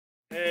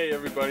Hey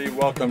everybody,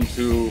 welcome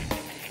to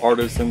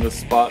Artists in the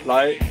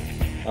Spotlight.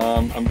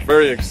 I'm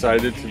very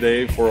excited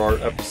today for our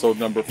episode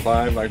number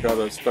 5. I got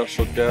a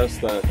special guest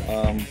that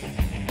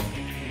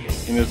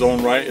in his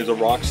own right is a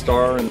rock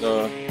star in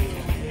the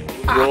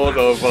world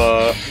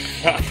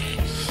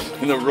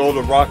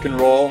of rock and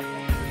roll.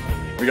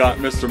 We got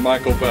Mr.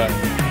 Micheal Beck.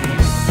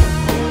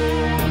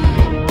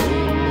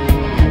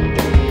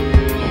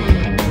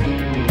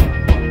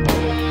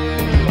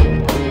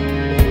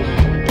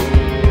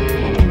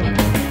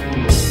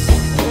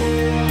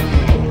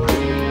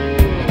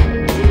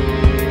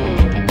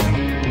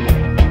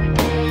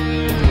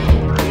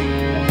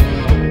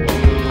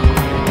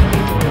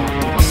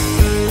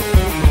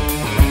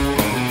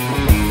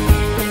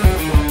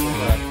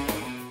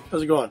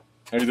 How's it going?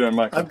 How you doing,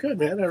 Micheal? I'm good,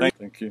 man.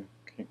 Thank you.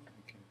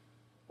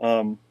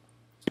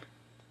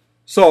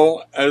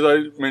 So, as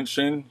I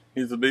mentioned,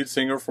 he's the lead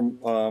singer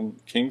from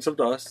Kings of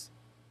Dust.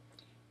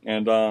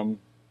 And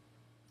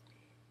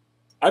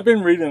I've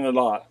been reading a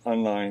lot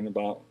online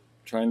about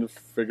trying to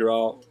figure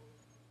out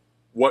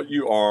what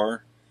you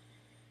are.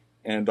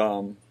 And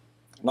a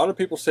lot of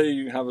people say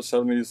you have a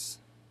 70s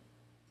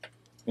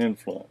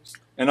influence.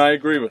 And I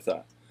agree with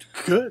that.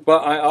 Good.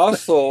 But I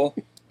also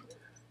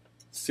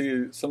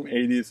see some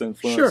 80s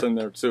influence in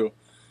there too.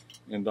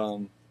 And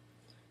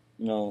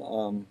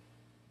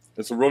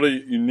it's a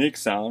really unique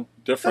sound,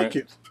 different.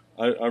 Thank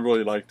you. I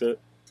really liked it.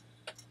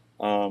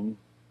 Who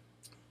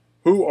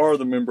are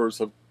the members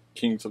of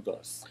Kings of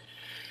Dust?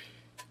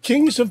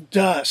 Kings of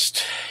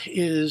Dust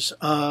is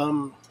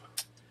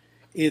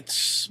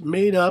it's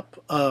made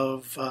up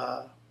of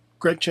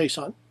Greg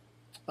Chason,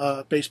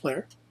 bass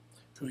player,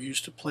 who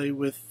used to play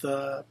with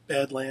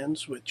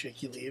Badlands with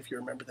Jakey Lee, if you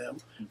remember them,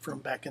 from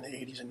back in the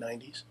 80s and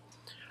 90s.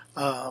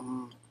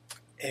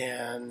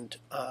 And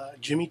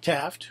Jimmy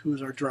Taft, who's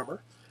our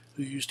drummer,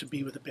 who used to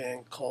be with a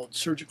band called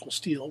Surgical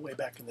Steel way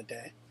back in the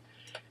day.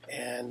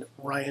 And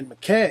Ryan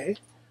McKay,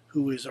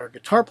 who is our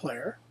guitar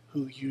player,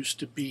 who used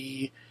to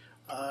be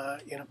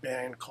in a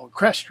band called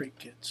Crash Street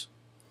Kids.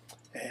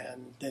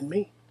 And then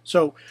me.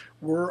 So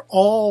we're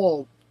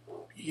all,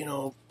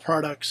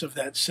 products of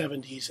that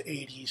 70s,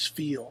 80s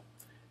feel.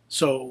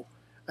 So,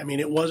 I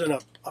mean, it wasn't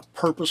a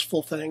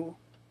purposeful thing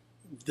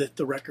that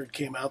the record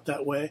came out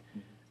that way,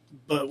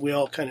 but we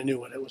all kind of knew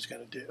what it was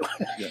going to do.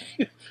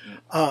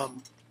 Yeah.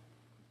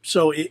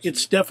 So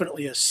it's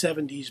definitely a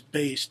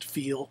 70s-based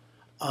feel.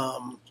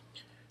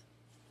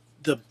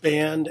 The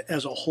band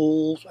as a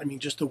whole, I mean,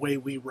 just the way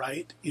we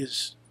write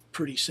is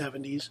pretty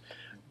 70s.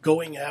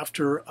 Going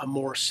after a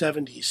more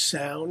 70s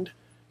sound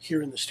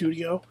here in the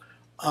studio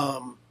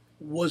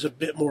was a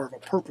bit more of a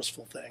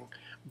purposeful thing,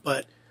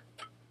 but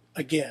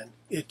again,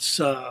 it's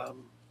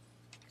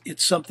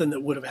something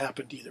that would have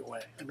happened either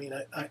way. I mean,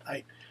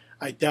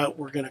 I doubt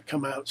we're going to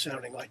come out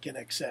sounding like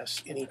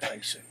NXS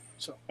anytime soon.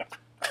 So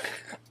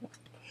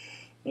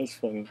That's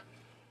funny.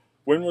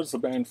 When was the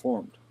band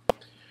formed?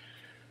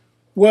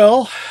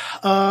 Well,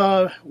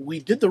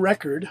 we did the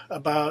record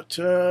about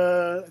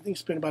I think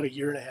it's been about 1.5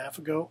 years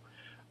ago,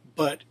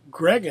 but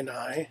Greg and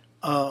I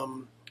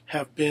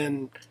have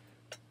been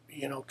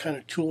kind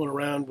of tooling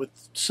around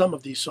with some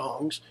of these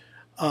songs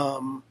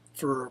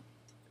for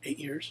 8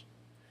 years.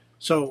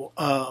 So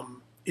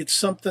it's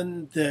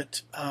something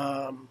that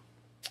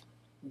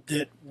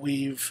that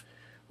we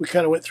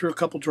kind of went through a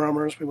couple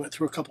drummers, we went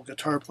through a couple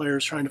guitar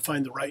players trying to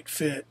find the right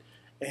fit,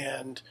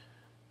 and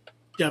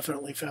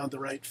definitely found the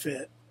right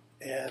fit,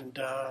 and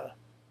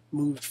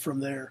moved from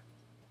there.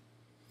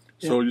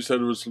 So you said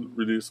it was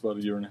released about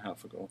 1.5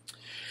 years ago.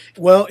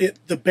 Well,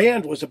 the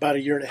band was about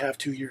 1.5 years,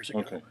 2 years ago.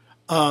 Okay.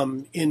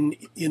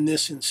 In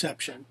this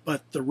inception,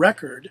 but the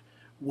record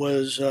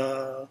was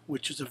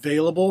which is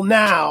available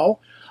now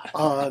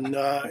on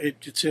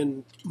it's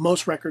in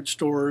most record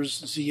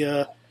stores.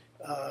 Zia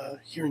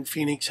here in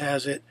Phoenix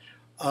has it.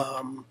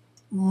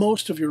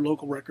 Most of your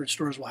local record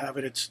stores will have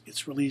it.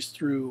 It's released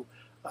through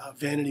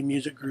Vanity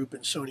Music Group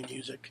and Sony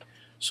Music,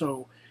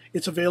 so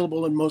it's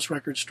available in most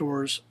record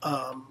stores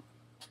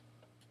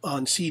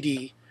on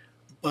CD.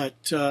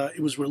 But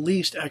it was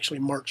released actually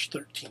March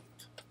 13th.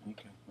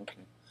 Okay.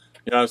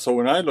 Yeah, so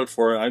when I looked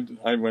for it,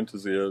 I went to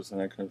Zia's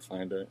and I couldn't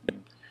find it.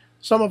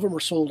 Some of them are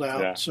sold out.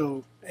 Yeah.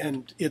 So,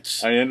 and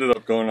it's I ended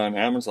up going on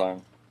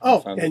Amazon.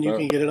 and you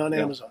can get it on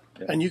Amazon,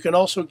 and you can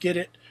also get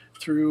it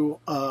through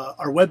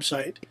our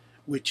website,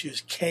 which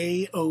is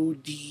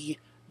KOD.band.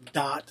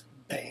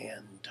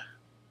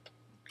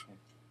 Okay.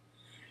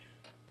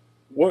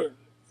 What,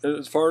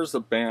 as far as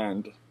the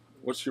band,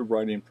 what's your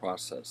writing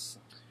process?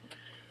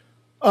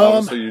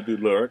 Obviously, you do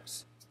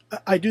lyrics.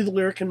 I do the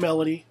lyric and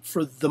melody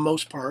for the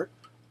most part.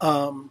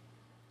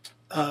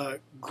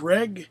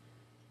 Greg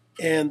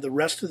and the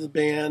rest of the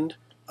band,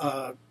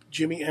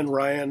 Jimmy and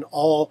Ryan,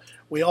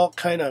 we all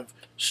kind of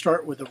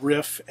start with a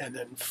riff and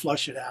then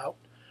flush it out.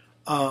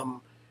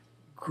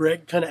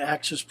 Greg kind of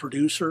acts as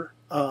producer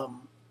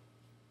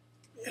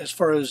as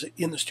far as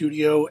in the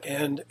studio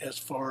and as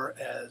far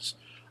as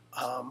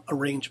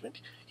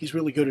arrangement. He's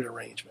really good at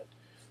arrangement.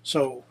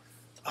 So,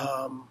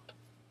 and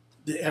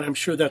I'm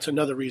sure that's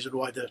another reason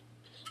why the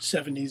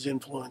 70s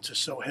influence is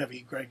so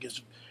heavy. Greg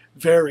is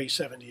very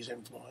 70s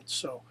influence,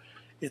 so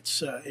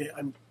it's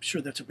I'm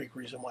sure that's a big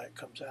reason why it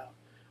comes out.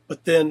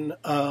 But then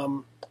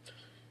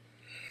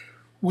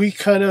we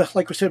kind of,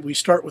 like we said, we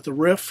start with the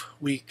riff.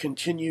 We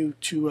continue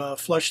to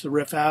flesh the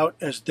riff out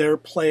as they're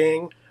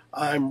playing.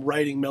 I'm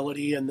writing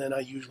melody, and then I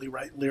usually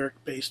write lyric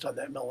based on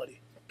that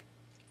melody.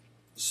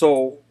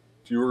 So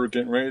you were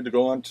getting ready to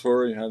go on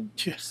tour. You had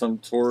some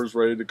tours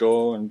ready to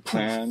go and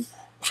planned.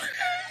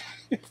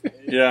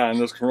 Yeah, and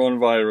this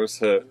coronavirus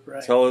hit.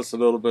 Right. Tell us a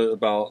little bit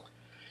about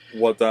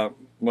what that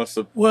must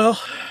have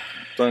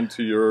done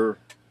to your...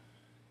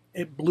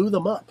 It blew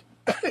them up.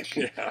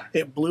 Yeah.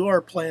 It blew our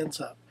plans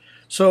up.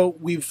 So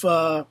we've,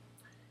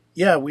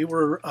 we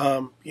were,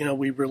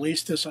 we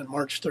released this on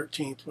March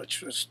 13th,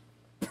 which was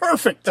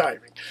perfect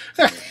timing.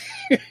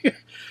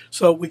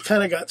 So we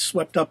kind of got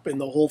swept up in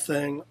the whole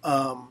thing.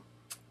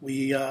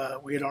 We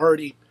had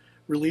already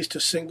released a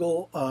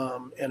single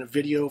and a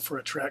video for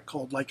a track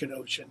called Like an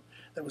Ocean.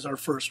 That was our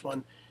first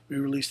one. We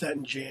released that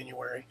in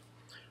January.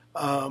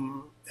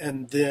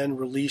 And then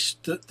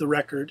released the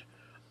record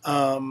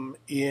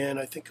in,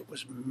 I think it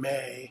was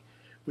May.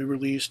 We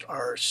released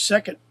our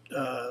second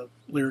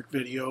lyric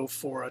video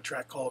for a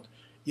track called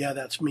Yeah,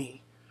 That's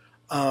Me.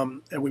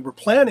 And we were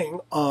planning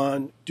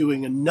on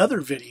doing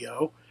another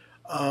video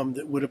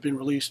that would have been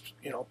released,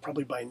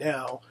 probably by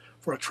now,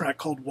 for a track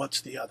called What's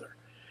the Other.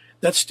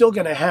 That's still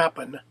going to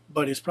happen,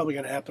 but it's probably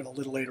going to happen a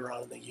little later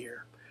on in the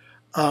year.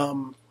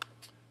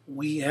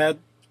 We had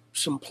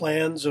some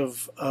plans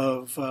of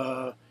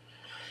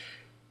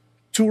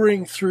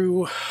touring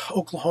through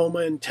Oklahoma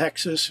and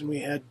Texas, and we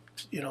had,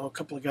 a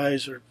couple of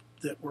guys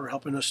that were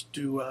helping us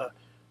do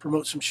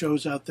promote some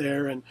shows out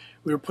there, and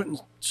we were putting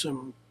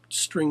some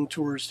string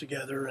tours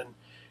together,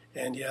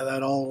 and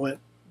that all went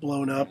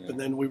blown up. And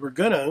then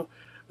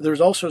there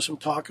was also some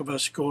talk of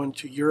us going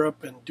to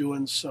Europe and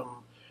doing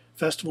some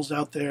festivals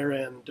out there,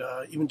 and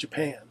even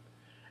Japan.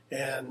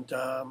 And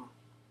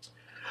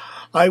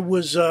I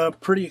was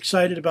pretty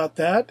excited about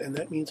that, and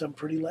that means I'm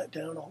pretty let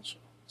down also.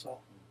 So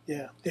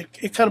yeah,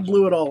 it kind of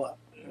blew it all up.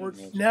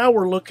 Now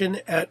we're looking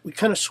at, we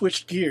kind of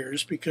switched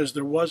gears because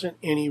there wasn't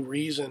any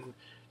reason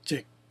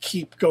to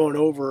keep going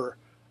over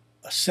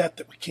a set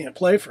that we can't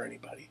play for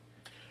anybody.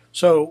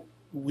 So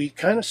we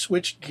kind of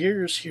switched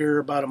gears here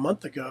about a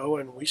month ago,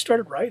 and we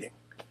started writing.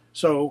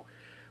 So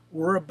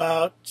we're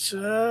about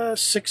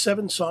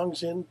 6-7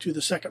 songs into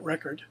the second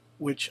record,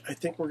 which I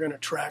think we're going to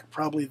track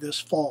probably this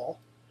fall.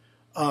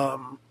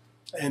 And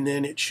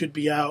then it should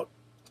be out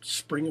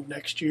spring of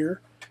next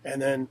year,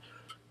 and then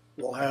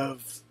we'll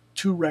have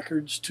 2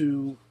 records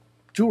to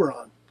tour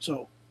on.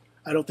 So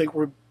I don't think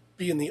we'll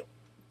be the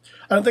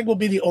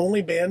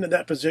only band in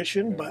that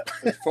position. But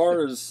as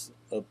far as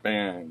a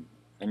band,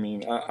 I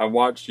mean, I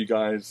watched you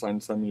guys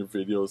on some of your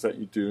videos that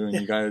you do, and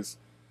you guys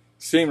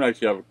seem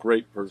like you have a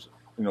great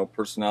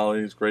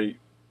personalities, great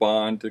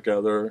bond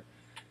together.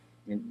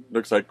 It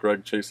looks like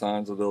Greg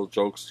Chason's a little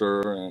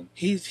jokester, and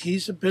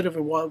he's a bit of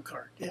a wild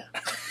card, yeah.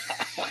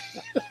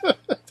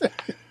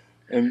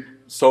 And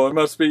so it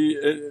must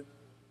be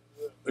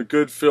a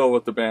good feel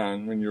with the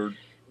band when you're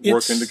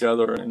working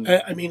together. And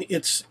I mean,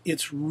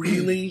 it's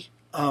really,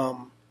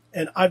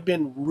 and I've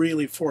been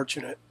really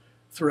fortunate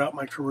throughout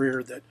my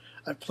career that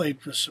I've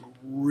played with some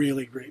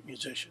really great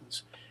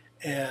musicians,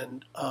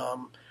 and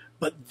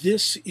but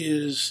this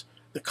is,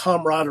 the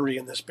camaraderie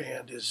in this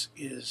band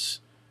is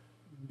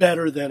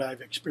better than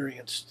I've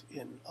experienced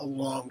in a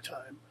long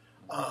time.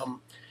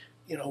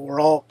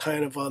 We're all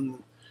kind of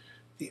on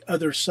the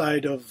other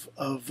side of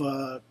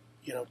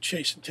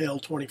chasing tail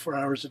 24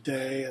 hours a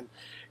day,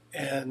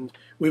 and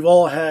we've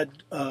all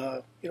had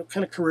kind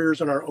of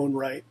careers in our own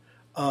right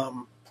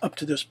up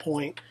to this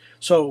point.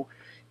 So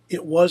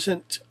it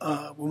wasn't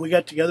when we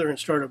got together and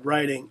started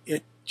writing,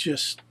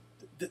 it's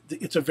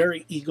a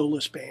very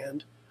egoless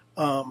band.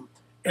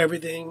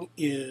 Everything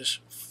is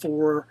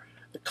for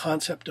the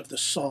concept of the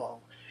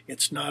song.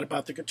 It's not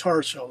about the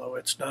guitar solo.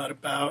 It's not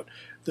about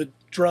the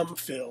drum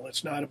fill.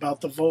 It's not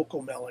about the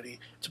vocal melody.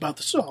 It's about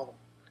the song.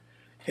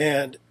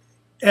 And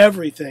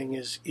everything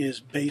is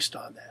based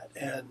on that.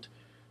 And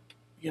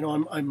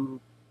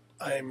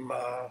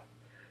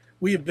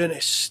we have been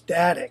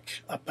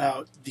ecstatic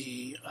about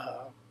the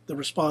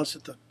response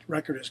that the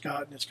record has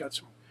gotten. It's got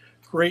some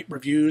great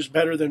reviews,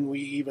 better than we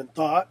even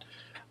thought.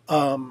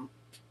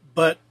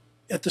 But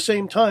at the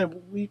same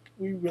time, we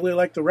really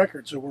like the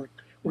record, so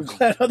we're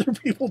glad other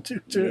people do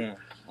too. Yeah,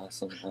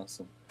 awesome.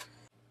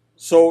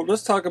 So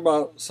let's talk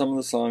about some of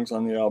the songs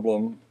on the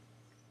album.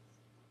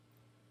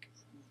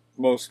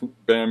 Most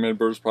band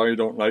members probably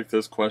don't like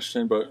this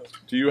question, but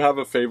do you have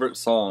a favorite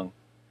song?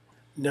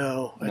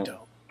 No, I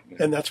don't. Yeah.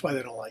 And that's why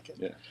they don't like it.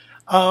 Yeah.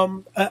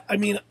 I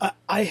mean,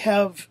 I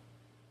have,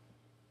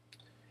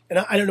 and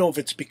I don't know if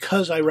it's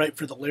because I write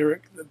for the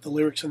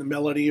lyrics and the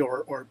melody,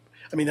 or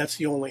I mean, that's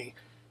the only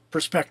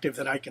perspective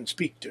that I can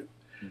speak to.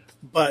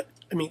 But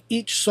I mean,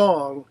 each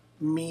song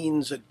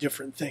means a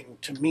different thing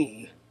to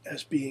me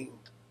as being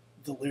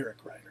the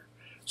lyric writer.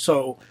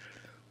 So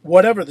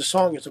whatever the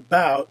song is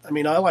about, I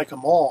mean, I like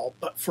them all,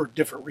 but for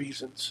different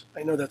reasons.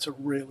 I know that's a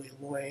really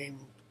lame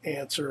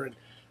answer and,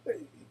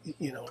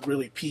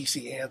 really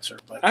PC answer,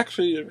 but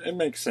actually, it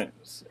makes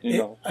sense.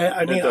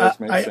 I mean, it does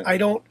make sense. I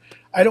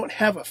don't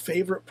have a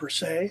favorite per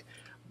se,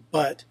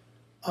 but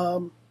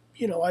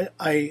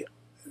they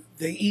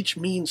each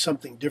mean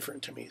something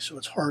different to me, so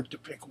it's hard to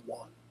pick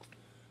one.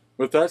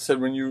 With that said,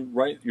 when you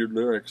write your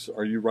lyrics,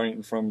 are you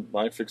writing from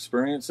life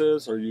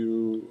experiences? Or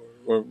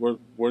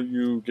where do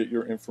you get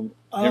your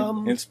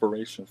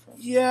inspiration from?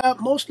 Yeah,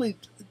 mostly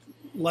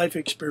life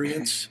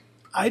experience.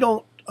 I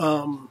don't.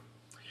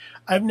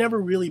 I've never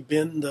really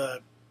been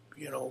the,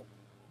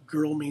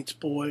 girl meets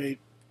boy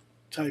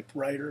type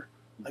writer.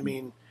 Mm-hmm. I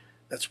mean,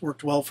 that's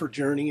worked well for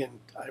Journey, and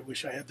I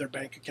wish I had their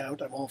bank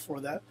account. I'm all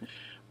for that.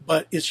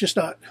 But it's just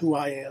not who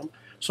I am.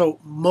 So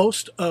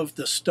most of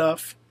the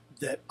stuff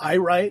that I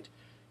write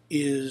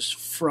is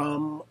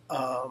from,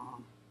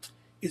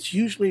 it's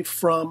usually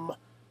from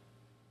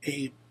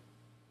a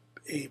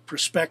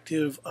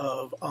perspective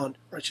of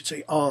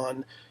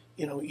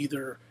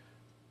either,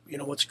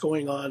 what's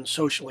going on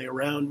socially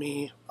around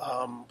me,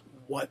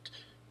 what,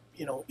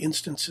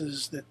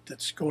 instances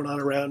that's going on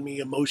around me,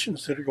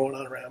 emotions that are going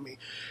on around me.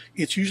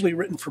 It's usually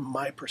written from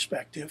my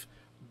perspective,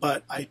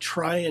 but I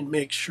try and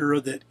make sure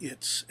that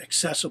it's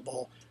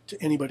accessible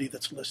to anybody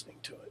that's listening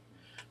to it.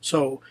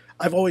 So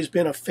I've always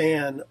been a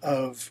fan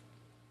of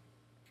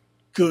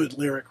good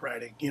lyric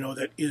writing,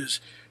 that is,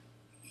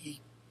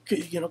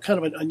 kind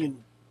of an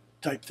onion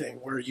type thing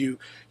where you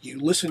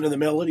listen to the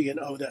melody and,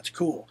 oh, that's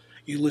cool.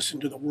 You listen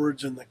to the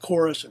words in the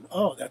chorus and,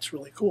 oh, that's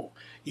really cool.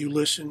 You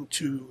listen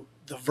to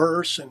the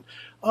verse and,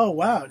 oh,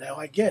 wow, now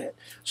I get it.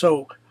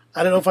 So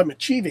I don't know if I'm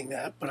achieving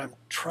that, but I'm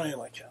trying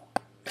like hell.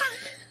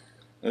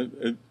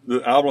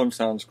 The album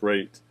sounds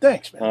great.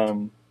 Thanks,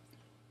 man.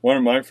 One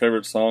of my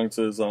favorite songs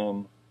is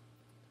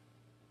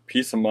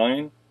Peace of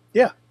Mind.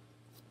 Yeah.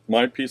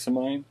 My Peace of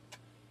Mind.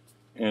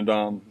 And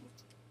I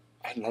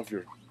love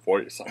your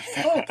voice.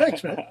 Oh,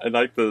 thanks, man. I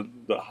like the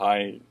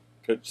high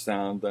pitch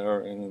sound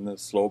there and then the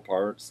slow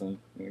parts and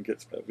it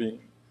gets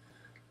heavy.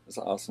 It's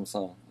an awesome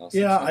song.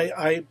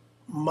 I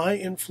my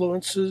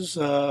influences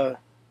are,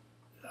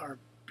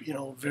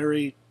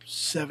 very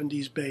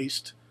 70s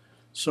based.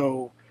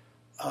 So,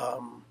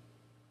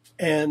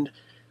 and,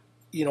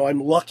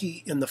 I'm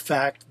lucky in the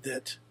fact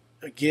that,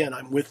 again,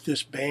 I'm with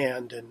this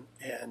band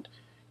and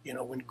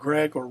when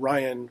Greg or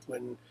Ryan,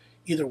 when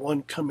either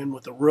one come in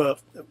with a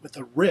riff,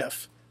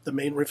 the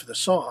main riff of the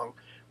song,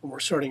 when we're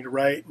starting to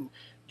write, and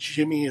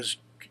Jimmy is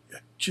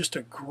just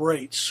a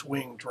great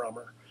swing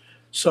drummer.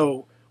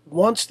 So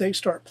once they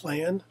start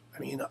playing, I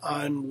mean,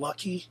 I'm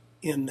lucky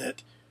in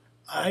that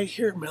I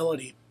hear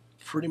melody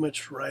pretty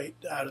much right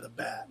out of the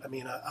bat. I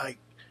mean,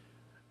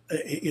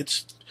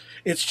 it's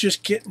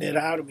just getting it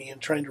out of me and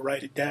trying to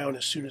write it down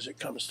as soon as it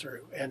comes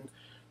through. And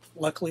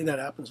luckily that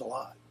happens a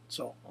lot.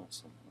 So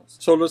awesome.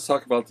 So let's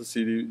talk about the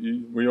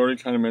CD. We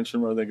already kind of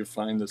mentioned where they could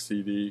find the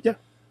CD. Yeah.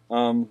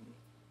 I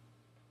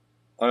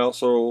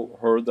also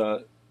heard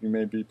that you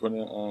may be putting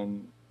it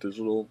on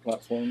digital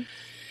platform.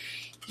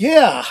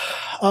 Yeah.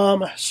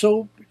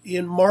 So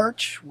in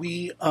March,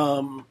 we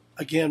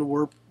again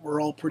we're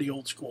all pretty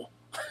old school,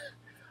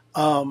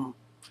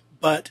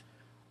 but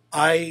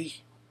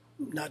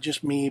not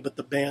just me, but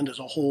the band as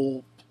a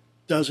whole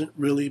doesn't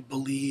really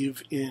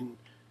believe in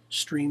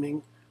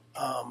streaming.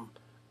 I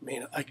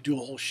mean, I could do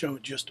a whole show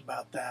just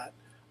about that.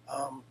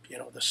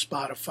 The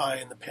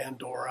Spotify and the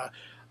Pandora.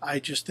 I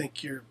just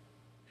think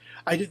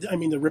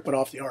they're ripping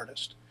off the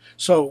artist.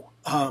 So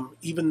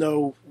even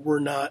though we're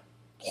not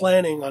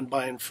planning on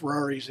buying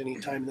Ferraris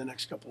anytime in the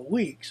next couple of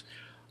weeks,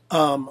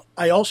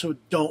 I also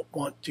don't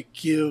want to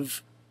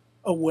give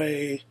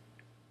away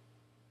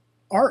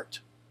art.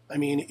 I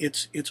mean,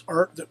 it's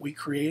art that we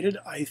created.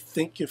 I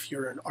think if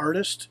you're an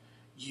artist,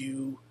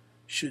 you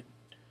should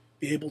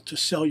be able to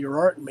sell your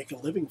art and make a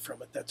living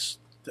from it. That's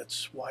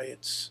why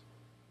it's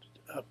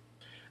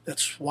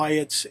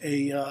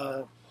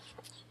a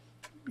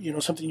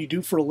something you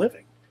do for a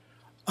living.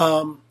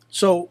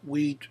 So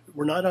we're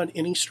not on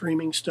any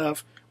streaming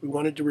stuff. We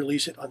wanted to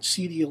release it on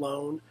CD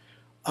alone.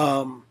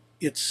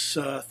 It's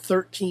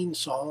 13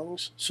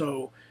 songs,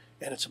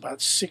 and it's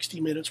about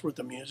 60 minutes worth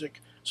of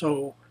music.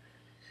 So,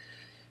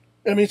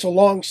 I mean, it's a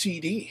long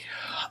CD.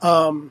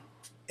 And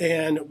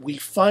we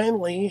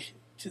finally,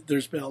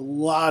 there's been a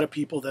lot of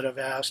people that have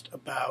asked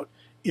about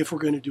if we're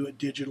going to do it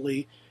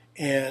digitally.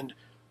 And,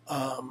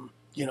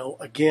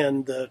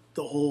 again, the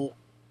whole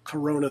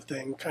Corona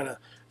thing kind of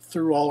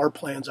threw all our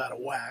plans out of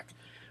whack.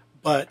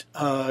 But,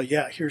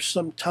 here's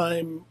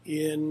sometime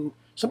in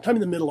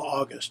the middle of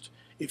August.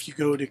 If you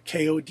go to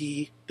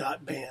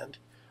kod.band,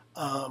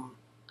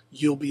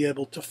 you'll be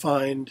able to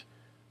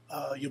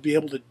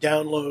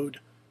download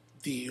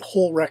the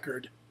whole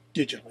record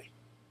digitally.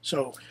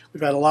 So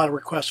we've had a lot of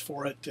requests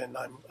for it, and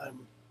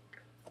I'm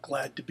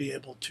glad to be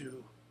able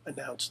to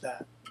announce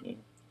that. Yeah.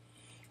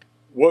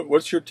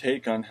 What's your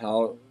take on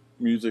how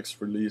music's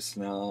released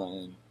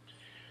now,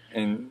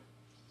 and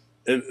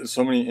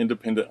so many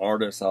independent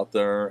artists out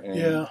there, and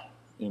yeah,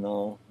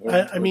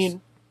 I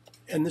mean,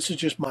 and this is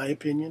just my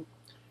opinion,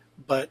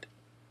 but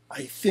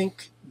I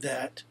think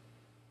that,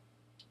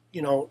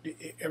 you know,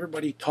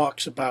 everybody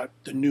talks about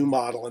the new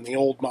model and the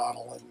old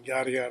model and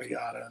yada, yada,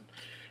 yada.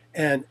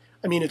 And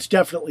I mean, it's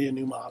definitely a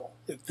new model.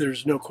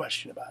 There's no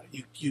question about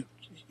it.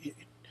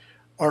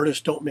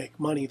 Artists don't make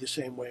money the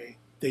same way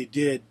they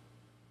did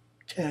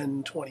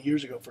 10, 20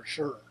 years ago for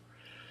sure.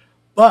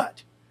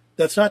 But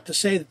that's not to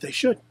say that they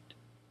shouldn't.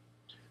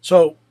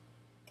 So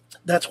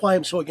that's why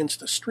I'm so against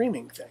the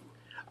streaming thing.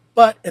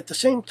 But at the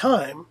same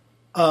time,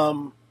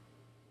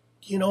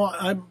 you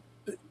know,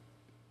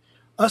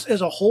 us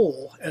as a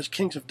whole, as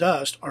Kings of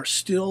Dust, are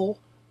still,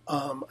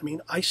 I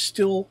mean, I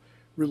still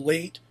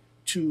relate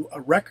to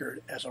a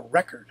record,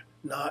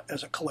 not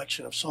as a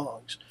collection of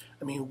songs.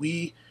 I mean,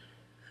 we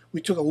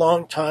took a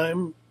long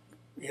time,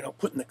 you know,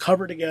 putting the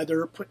cover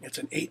together, it's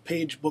an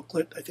 8-page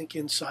booklet, I think,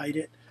 inside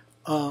it.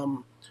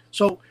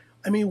 So,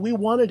 I mean, we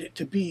wanted it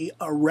to be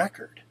a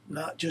record,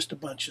 not just a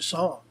bunch of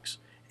songs.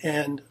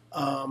 And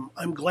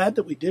I'm glad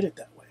that we did it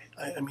that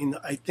way. I mean,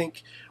 I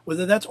think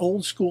whether that's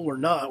old school or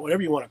not,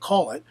 whatever you want to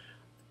call it,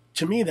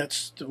 to me,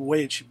 that's the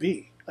way it should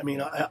be. I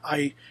mean,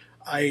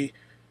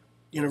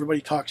 you know,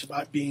 everybody talks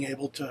about being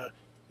able to,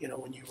 you know,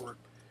 when you were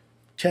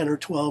 10 or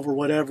 12 or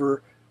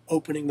whatever,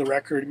 opening the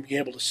record and being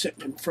able to sit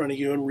in front of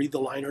you and read the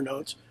liner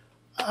notes.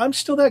 I'm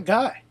still that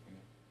guy,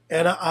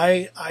 and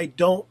I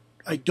don't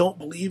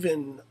believe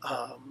in.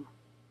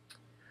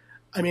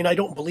 I mean, I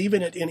don't believe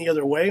in it any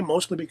other way,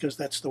 mostly because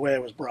that's the way I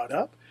was brought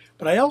up.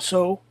 But I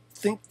also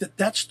think that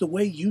that's the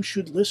way you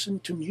should listen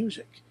to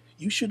music.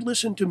 You should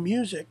listen to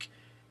music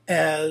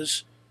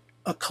as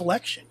a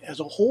collection,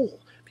 as a whole.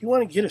 If you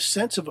want to get a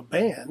sense of a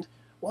band,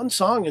 one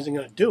song isn't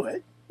going to do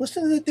it.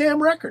 Listen to the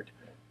damn record.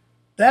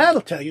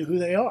 That'll tell you who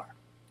they are.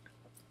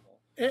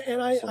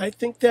 And I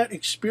think that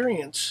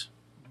experience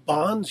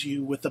bonds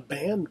you with a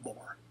band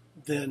more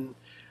than,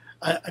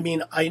 I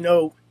mean, I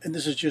know, and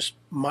this is just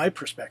my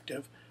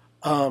perspective,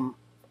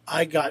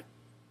 I got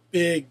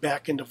big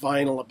back into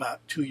vinyl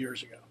about 2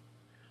 years ago,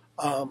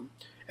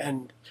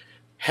 and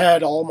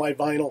had all my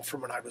vinyl from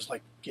when I was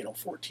like, you know,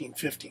 14,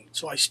 15.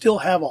 So I still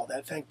have all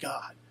that, thank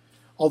God.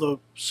 Although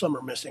some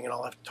are missing, and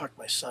I'll have to talk to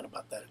my son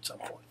about that at some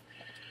point.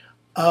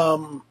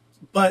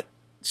 But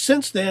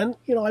since then,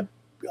 you know,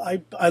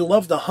 I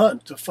love the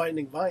hunt of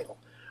finding vinyl.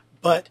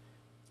 But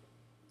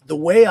the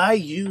way I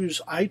use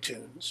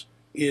iTunes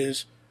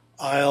is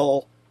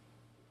I'll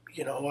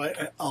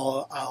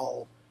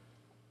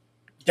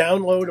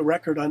download a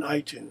record on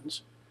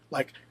iTunes.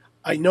 Like,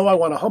 I know I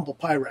want a Humble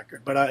Pie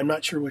record, but I'm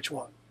not sure which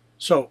one.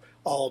 So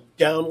I'll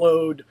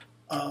download,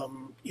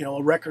 you know,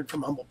 a record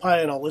from Humble Pie,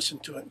 and I'll listen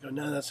to it and go,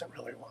 no, that's not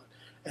really what I want.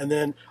 And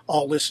then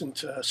I'll listen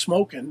to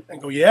Smokin'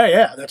 and go,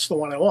 yeah, that's the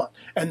one I want.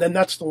 And then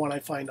that's the one I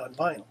find on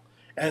vinyl.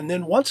 And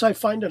then once I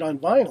find it on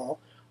vinyl,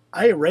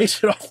 I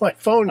erase it off my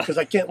phone because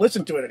I can't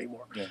listen to it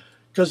anymore.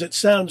 Because it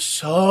sounds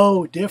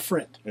so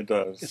different. It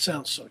does. It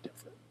sounds so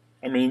different.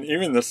 I mean,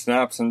 even the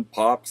snaps and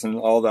pops and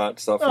all that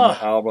stuff in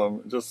the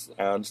album just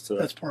adds to it.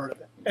 That's part of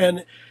it.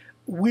 And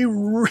we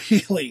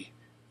really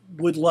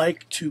would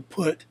like to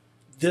put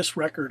this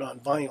record on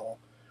vinyl.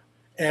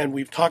 And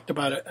we've talked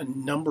about it a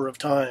number of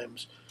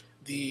times.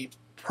 The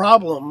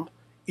problem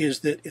is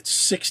that it's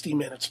 60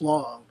 minutes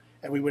long,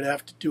 and we would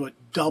have to do a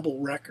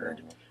double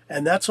record.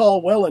 And that's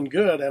all well and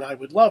good, and I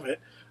would love it,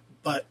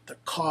 but the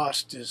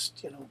cost is,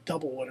 you know,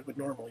 double what it would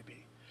normally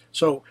be.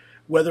 So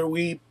whether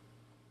we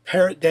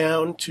pare it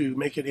down to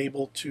make it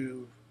able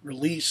to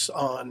release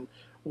on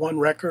one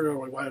record, or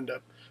we wind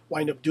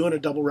up doing a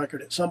double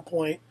record at some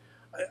point,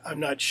 I'm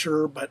not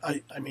sure, but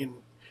I mean,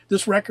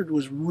 this record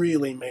was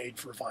really made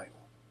for vinyl.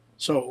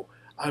 So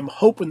I'm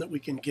hoping that we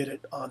can get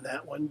it on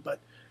that one, but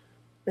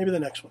maybe the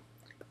next one.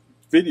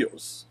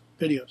 Videos.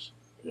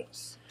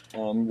 Yes.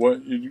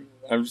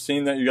 I've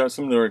seen that you got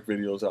some lyric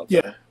videos out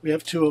there. Yeah, we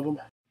have 2 of them.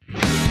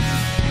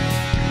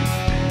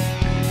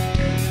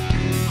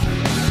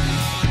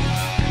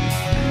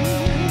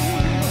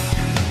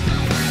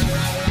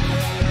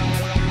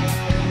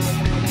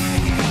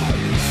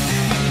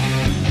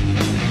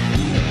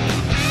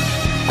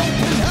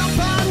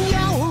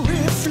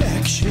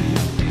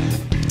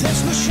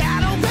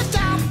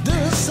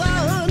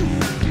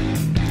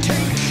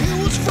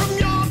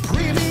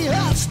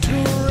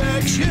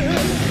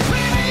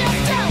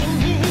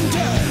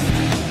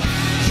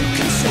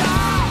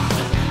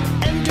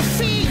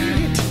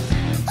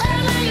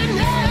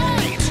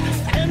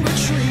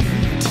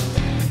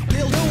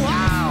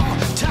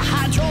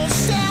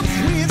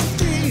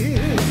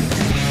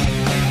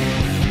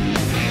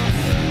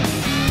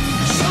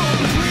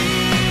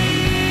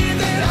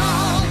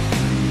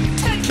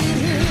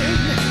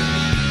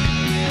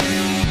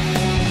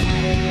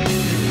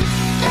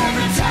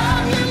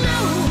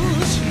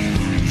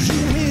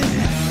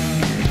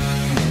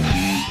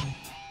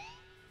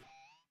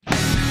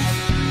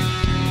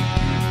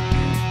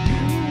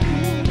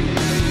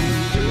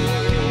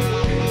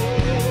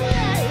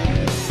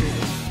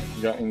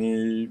 Got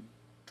any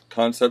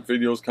concept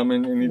videos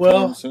coming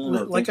anytime soon?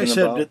 Well, like I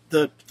said,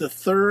 the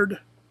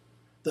third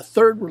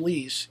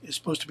release is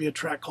supposed to be a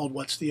track called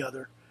 "What's the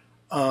Other."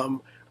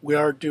 We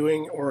are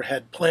doing, or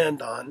had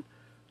planned on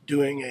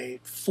doing, a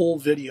full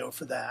video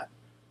for that.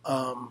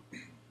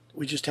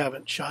 We just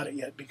haven't shot it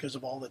yet because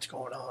of all that's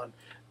going on.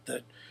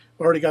 That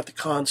we already got the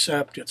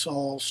concept; it's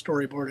all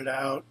storyboarded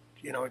out.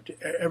 You know,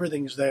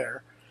 everything's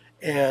there,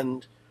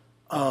 and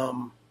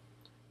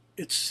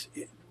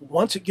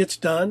once it gets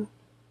done,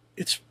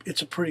 it's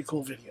a pretty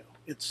cool video.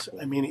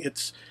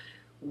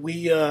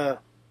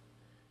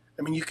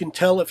 You can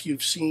tell if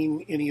you've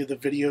seen any of the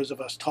videos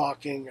of us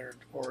talking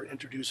or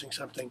introducing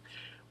something.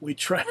 We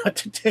try not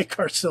to take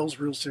ourselves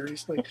real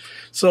seriously,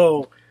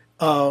 so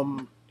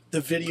the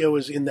video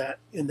is in that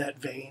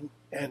vein,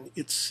 and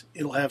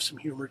it'll have some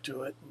humor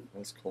to it.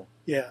 That's cool.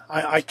 Yeah,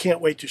 I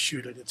can't wait to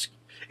shoot it.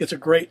 It's a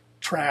great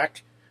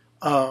track,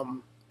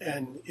 and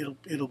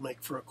it'll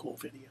make for a cool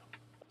video.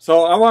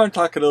 So I want to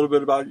talk a little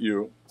bit about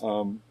you.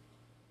 Oh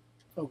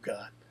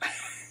God,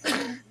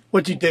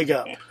 what'd you dig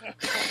up?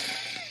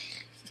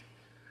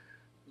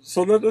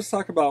 So let's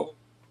talk about.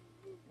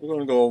 We're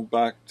going to go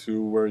back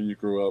to where you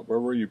grew up. Where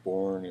were you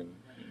born?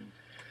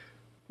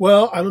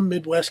 Well, I'm a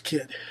Midwest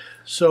kid.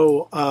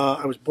 So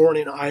I was born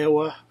in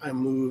Iowa. I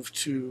moved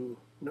to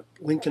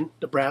Lincoln,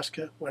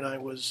 Nebraska when I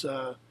was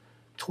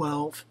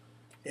 12.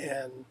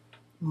 And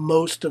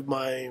most of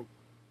my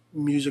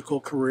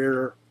musical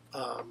career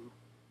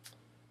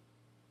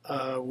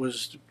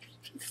was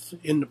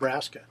in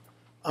Nebraska.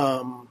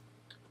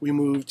 We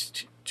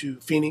moved to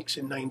Phoenix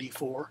in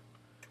 '94.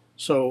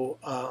 So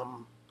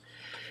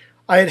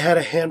I had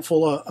a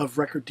handful of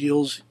record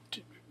deals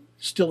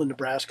still in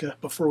Nebraska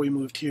before we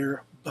moved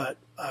here, but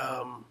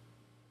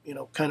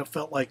kind of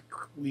felt like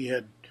we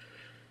had.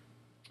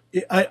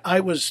 I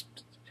was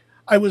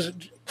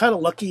kind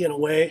of lucky in a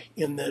way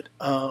in that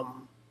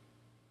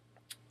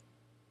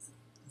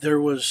there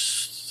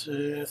was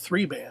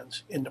 3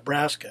 bands in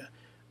Nebraska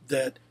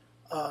that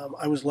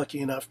I was lucky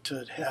enough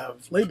to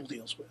have label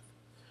deals with.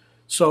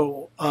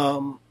 So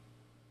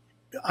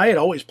I had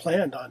always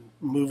planned on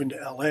moving to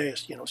LA,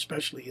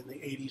 especially in the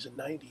 80s and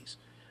 90s.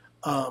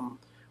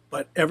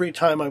 But every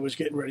time I was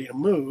getting ready to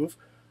move,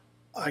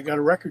 I got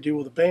a record deal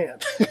with a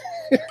band.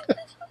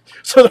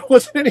 So there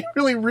wasn't any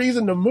really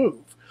reason to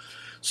move.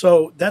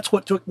 So that's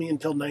what took me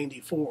until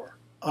 94.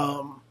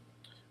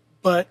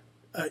 But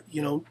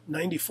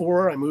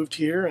 94, I moved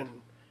here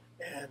and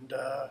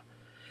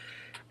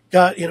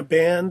got in a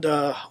band,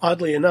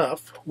 oddly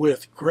enough,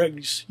 with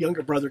Greg's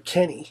younger brother,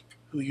 Kenny,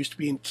 who used to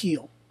be in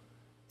Kiel,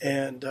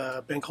 and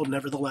a band called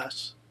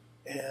Nevertheless.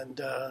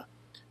 And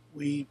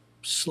we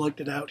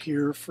slugged it out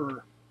here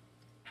for,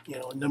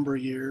 a number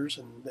of years,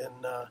 and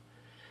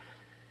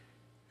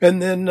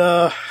then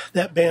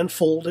that band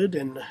folded,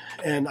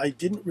 and I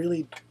didn't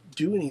really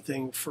do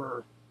anything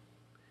for,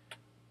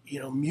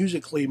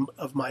 musically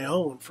of my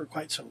own for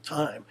quite some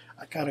time.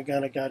 I kind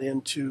of got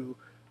into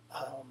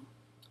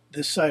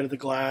this side of the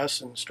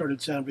glass and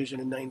started Sound Vision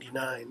in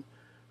 '99.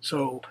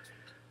 So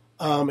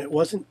it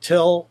wasn't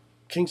till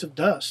Kings of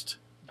Dust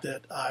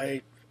that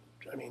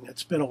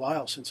it's been a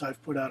while since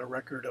I've put out a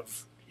record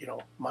of,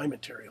 my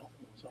material.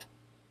 So.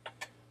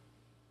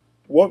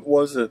 What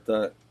was it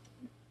that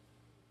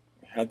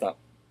had that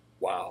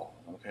wow?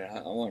 Okay,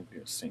 I want to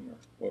be a singer.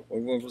 What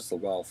was the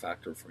wow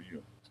factor for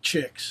you?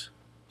 Chicks.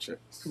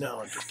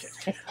 No, I'm just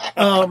kidding.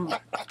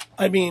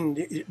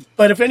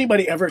 But if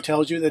anybody ever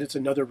tells you that it's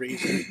another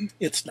reason,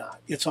 it's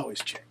not. It's always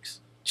chicks.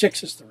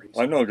 Chicks is the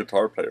reason. I know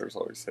guitar players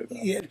always say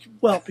that. Yeah,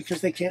 well,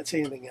 because they can't say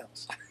anything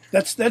else.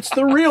 That's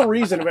the real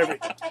reason of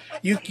everything.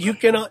 You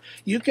can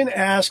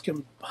ask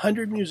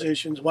 100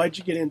 musicians, why'd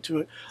you get into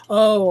it?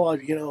 Oh,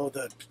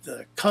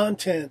 the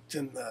content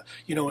and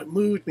it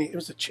moved me. It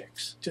was the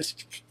chicks.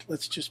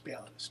 Let's just be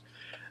honest.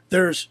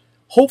 There's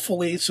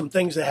hopefully some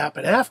things that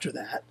happen after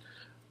that,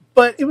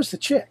 but it was the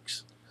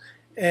chicks.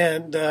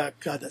 And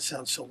God, that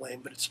sounds so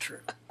lame, but it's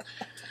true.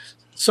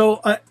 So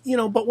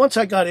but once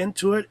I got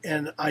into it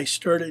and I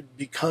started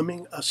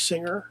becoming a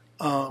singer,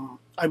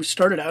 I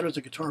started out as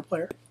a guitar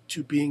player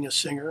to being a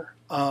singer,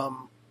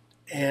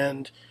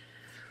 and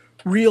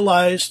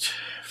realized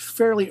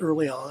fairly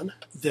early on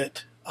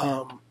that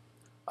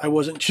I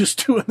wasn't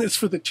just doing this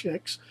for the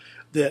chicks,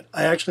 that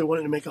I actually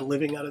wanted to make a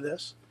living out of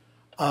this.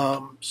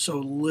 So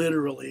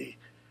literally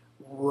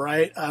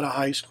right out of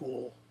high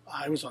school,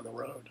 I was on the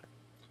road.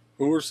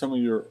 Who were some of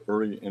your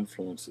early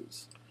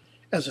influences?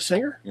 As a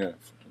singer? Yeah.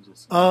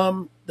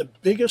 The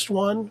biggest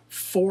one,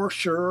 for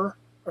sure,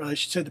 or I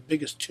should say the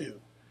biggest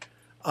 2,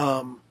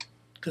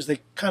 because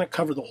they kind of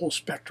cover the whole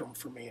spectrum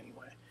for me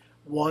anyway.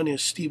 One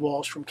is Steve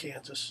Walsh from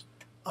Kansas.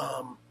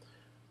 I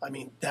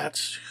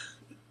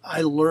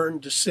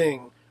learned to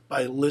sing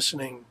by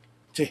listening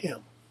to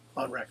him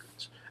on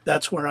records.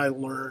 That's where I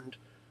learned.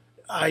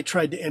 I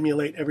tried to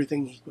emulate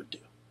everything he would do.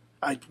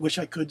 I wish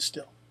I could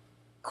still.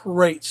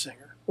 Great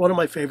singer. One of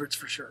my favorites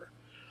for sure.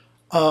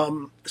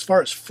 As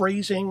far as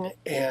phrasing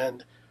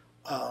and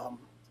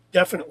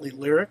definitely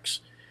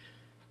lyrics,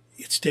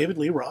 it's David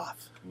Lee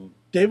Roth.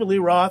 David Lee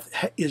Roth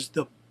is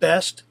the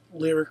best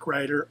lyric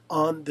writer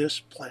on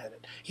this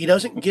planet. He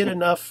doesn't get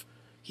enough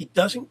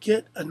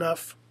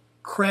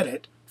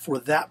credit for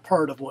that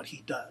part of what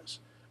he does.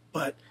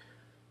 But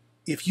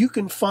if you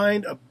can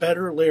find a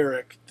better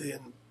lyric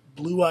than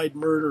blue-eyed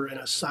murder in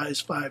a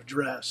size 5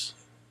 dress,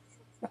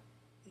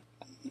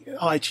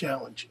 I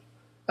challenge you.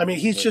 I mean,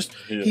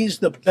 he's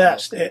the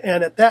best.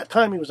 And at that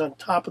time, he was on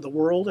top of the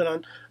world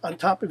and on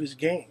top of his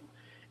game.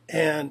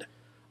 And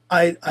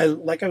I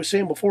like I was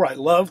saying before, I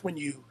love when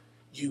you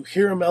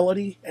hear a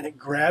melody and it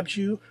grabs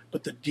you,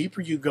 but the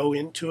deeper you go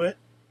into it,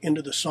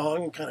 into the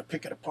song and kind of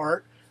pick it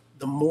apart,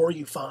 the more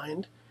you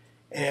find.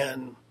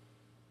 And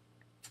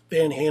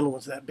Van Halen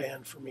was that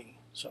band for me.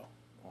 So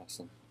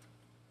awesome.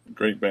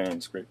 Great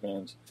bands, great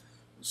bands.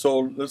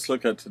 So let's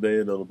look at today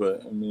a little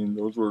bit. I mean,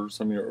 those were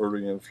some of your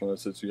early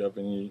influences. Do you have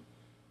any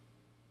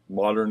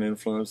modern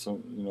influence,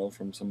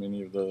 from so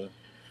many of the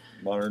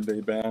modern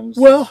day bands?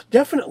 Well,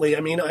 definitely.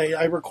 I mean,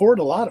 I record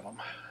a lot of them.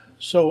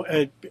 So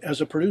as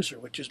a producer,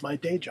 which is my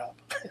day job,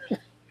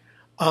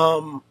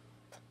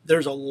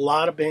 there's a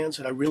lot of bands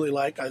that I really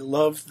like. I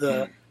love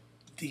the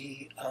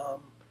kind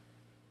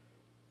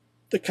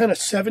of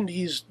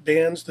 70s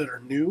bands that are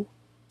new.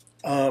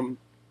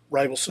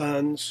 Rival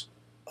Sons,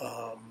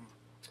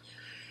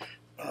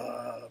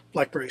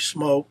 Blackberry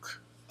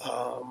Smoke,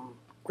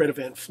 Greta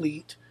Van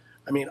Fleet.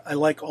 I mean, I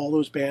like all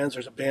those bands.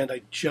 There's a band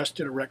I just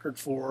did a record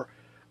for,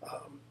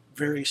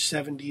 very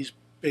 70s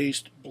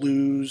based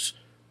blues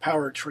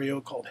power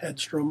trio called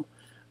Headstrom.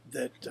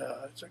 It's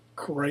a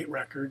great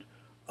record.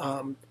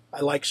 I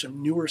like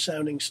some newer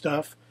sounding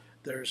stuff.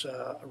 There's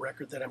a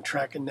record that I'm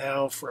tracking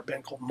now for a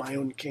band called My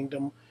Own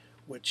Kingdom,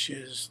 which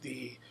is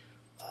the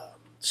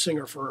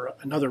singer for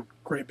another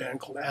great band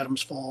called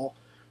Adam's Fall.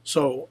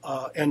 So,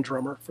 and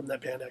drummer from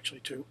that band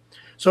actually too.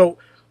 So,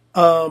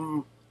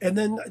 and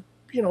then,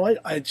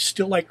 I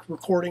still like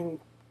recording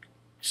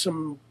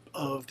some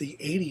of the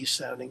 80s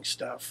sounding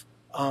stuff.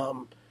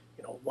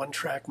 One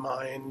Track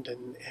Mind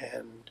and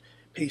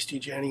Pasty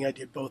Jenny, I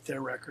did both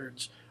their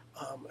records.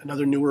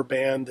 Another newer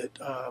band that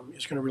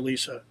is going to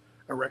release a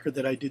record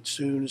that I did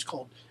soon is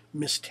called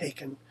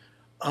Mistaken.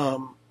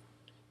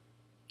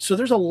 So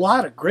there's a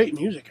lot of great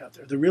music out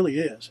there. There really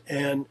is.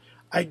 And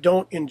I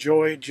don't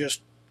enjoy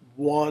just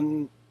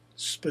one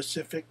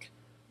specific.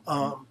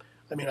 I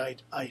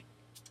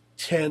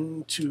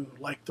tend to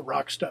like the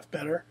rock stuff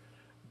better.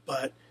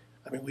 But,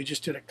 we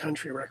just did a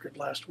country record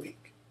last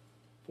week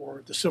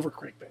for the Silver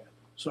Creek Band.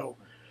 So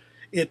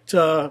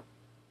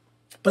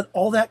but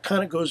all that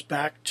kind of goes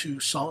back to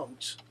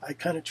songs. I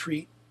kind of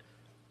treat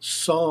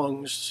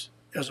songs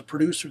as a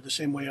producer the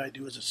same way I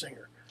do as a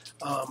singer.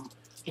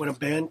 When a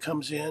band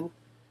comes in,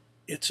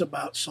 it's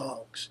about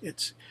songs.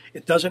 It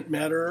doesn't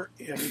matter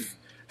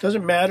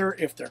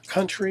if they're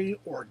country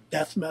or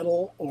death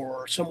metal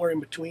or somewhere in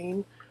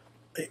between.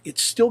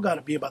 It's still got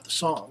to be about the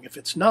song. If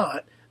it's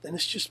not, then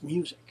it's just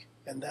music,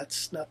 and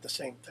that's not the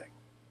same thing.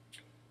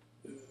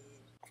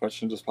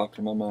 Question just popped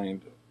in my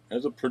mind.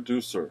 As a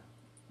producer,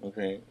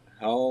 okay,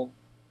 how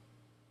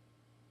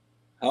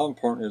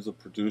important is a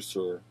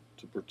producer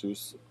to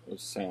produce a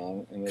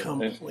sound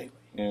Completely.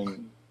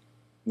 And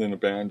then a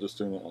band just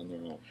doing it on their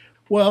own?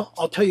 Well,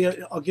 I'll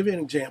give you an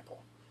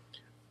example.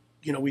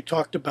 We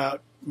talked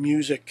about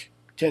music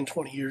 10,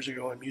 20 years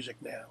ago and music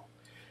now.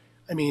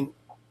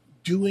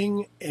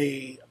 Doing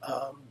a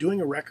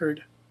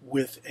record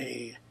with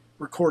a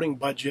recording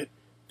budget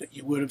that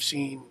you would have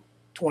seen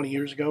 20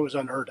 years ago is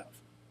unheard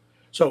of.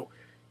 So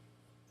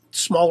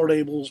smaller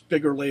labels,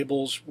 bigger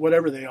labels,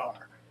 whatever they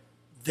are,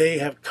 they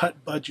have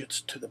cut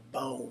budgets to the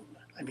bone.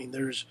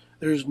 There's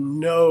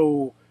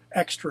no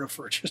extra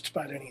for just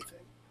about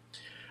anything.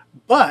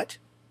 But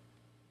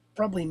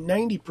probably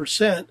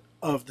 90%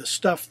 of the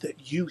stuff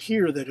that you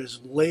hear that is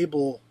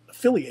label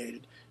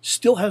affiliated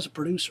still has a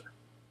producer.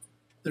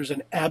 There's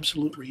an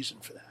absolute reason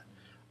for that.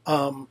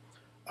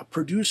 A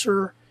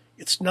producer,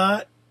 it's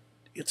not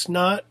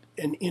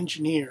an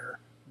engineer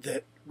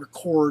that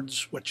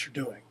records what you're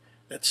doing.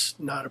 That's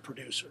not a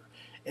producer.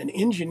 An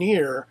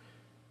engineer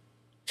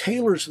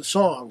tailors the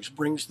songs,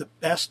 brings the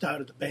best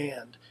out of the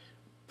band,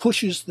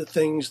 pushes the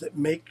things that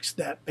makes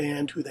that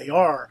band who they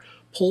are,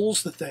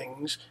 pulls the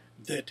things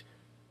that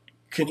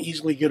can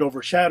easily get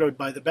overshadowed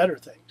by the better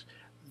things.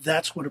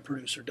 That's what a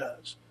producer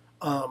does.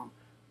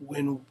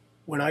 When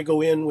I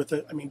go in with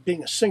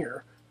being a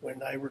singer,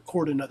 when I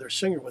record another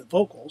singer with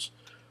vocals,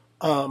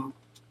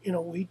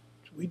 we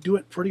do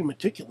it pretty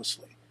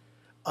meticulously.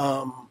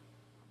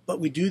 But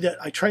we do that.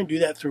 I try and do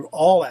that through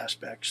all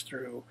aspects,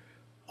 through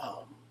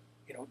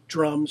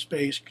drums,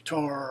 bass,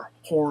 guitar,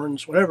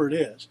 horns, whatever it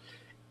is.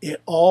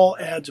 It all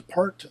adds a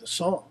part to the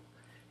song,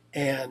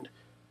 and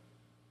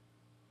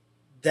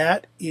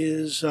that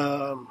is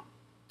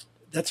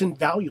that's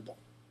invaluable,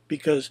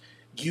 because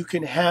you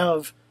can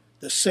have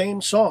the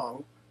same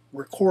song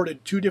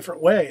recorded two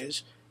different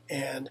ways,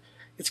 and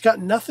it's got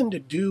nothing to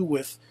do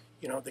with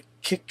the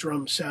kick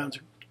drum sounds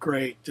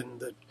great and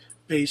the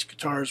bass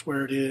guitar's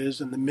where it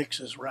is and the mix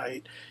is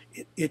right.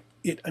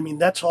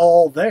 That's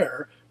all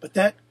there, but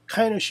that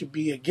kind of should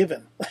be a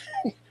given.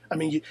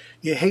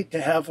 You hate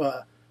to have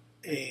a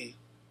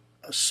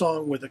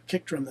song with a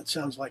kick drum that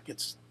sounds like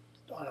it's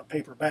on a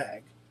paper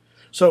bag.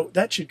 So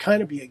that should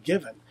kind of be a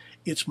given.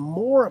 It's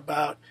more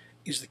about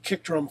is the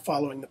kick drum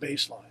following the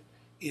bass line?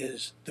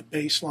 Is the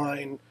bass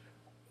line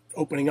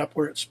opening up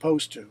where it's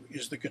supposed to?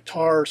 Is the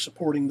guitar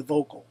supporting the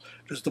vocal?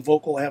 Does the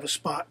vocal have a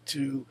spot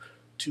to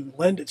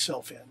lend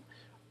itself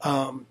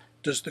in?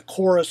 Does the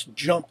chorus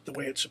jump the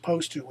way it's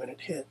supposed to when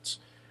it hits?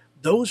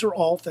 Those are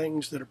all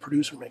things that a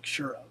producer makes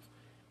sure of,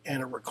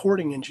 and a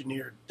recording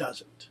engineer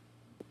doesn't.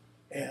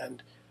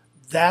 And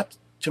that,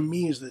 to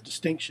me, is the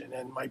distinction.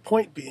 And my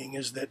point being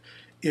is that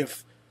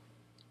if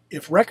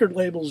record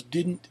labels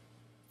didn't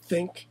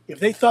think, if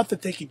they thought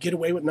that they could get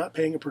away with not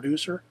paying a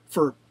producer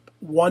for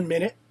 1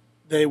 minute,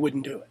 they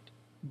wouldn't do it.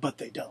 But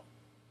they don't,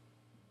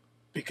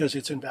 because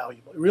it's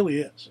invaluable. It really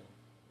is.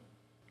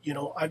 You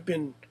know, I've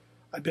been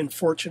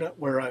fortunate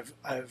where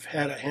I've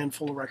had a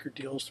handful of record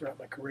deals throughout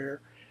my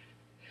career,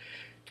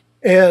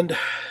 and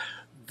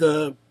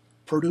the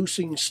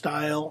producing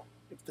style,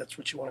 if that's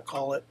what you want to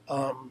call it,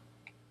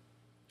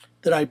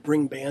 that I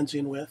bring bands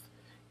in with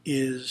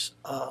is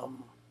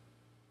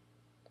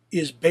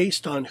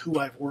based on who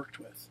I've worked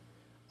with.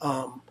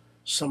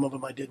 Some of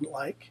them I didn't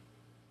like,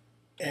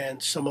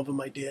 and some of them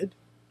I did.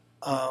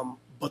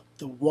 But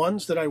the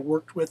ones that I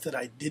worked with that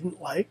I didn't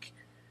like,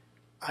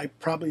 I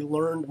probably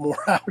learned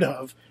more out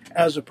of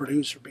as a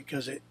producer,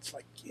 because it's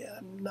like, yeah,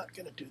 I'm not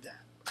going to do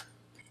that.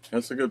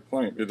 That's a good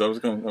point. That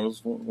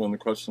was one of the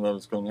questions I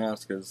was going to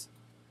ask is,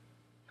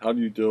 how do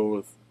you deal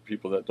with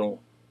people that you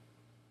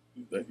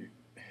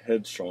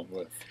headstrong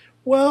with?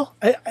 Well,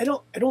 I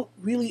don't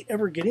really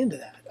ever get into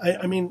that.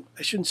 I mean,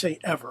 I shouldn't say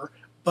ever,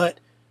 but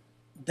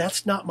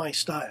that's not my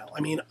style. I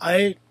mean,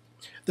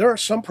 there are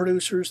some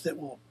producers that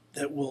will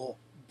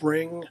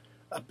bring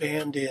a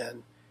band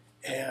in,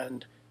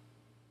 and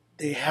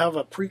they have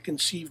a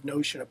preconceived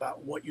notion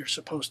about what you're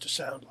supposed to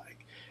sound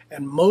like.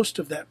 And most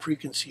of that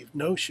preconceived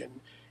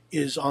notion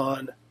is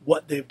on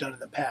what they've done in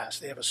the past.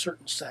 They have a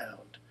certain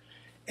sound,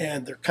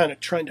 and they're kind of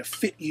trying to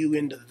fit you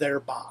into their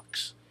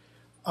box.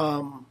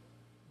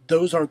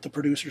 Those aren't the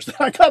producers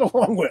that I got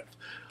along with.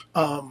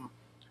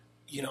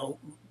 You know,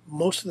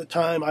 most of the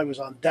time I was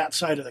on that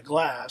side of the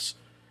glass.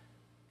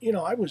 You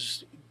know, I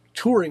was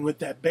touring with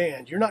that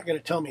band. You're not going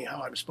to tell me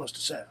how I'm supposed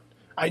to sound.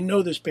 I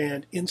know this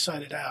band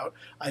inside and out.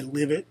 I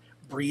live it,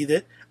 breathe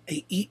it.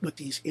 I eat with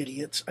these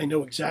idiots. I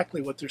know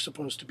exactly what they're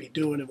supposed to be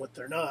doing and what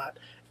they're not.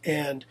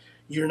 And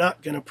you're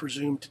not going to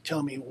presume to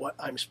tell me what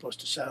I'm supposed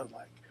to sound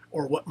like,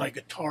 or what my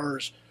guitar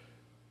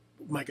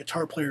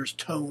player's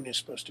tone is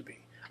supposed to be.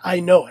 I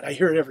know it. I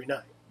hear it every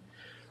night.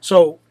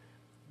 So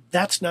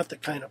that's not the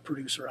kind of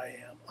producer I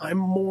am. I'm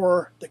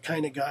more the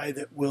kind of guy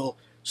that will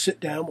sit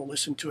down, will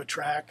listen to a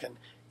track, and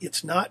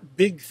it's not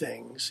big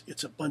things.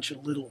 It's a bunch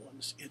of little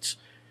ones. It's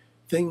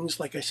things,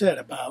 like I said,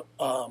 about,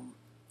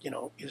 you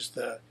know, is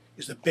the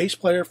bass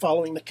player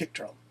following the kick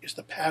drum? Is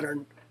the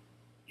pattern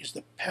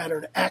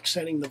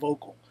accenting the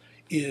vocal?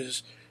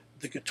 Is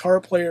the guitar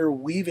player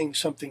weaving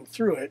something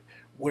through it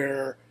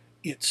where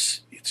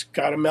it's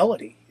got a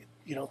melody?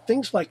 You know,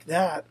 things like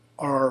that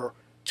are,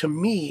 to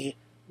me,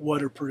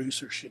 what a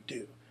producer should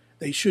do.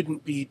 They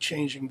shouldn't be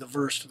changing the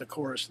verse to the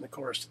chorus and the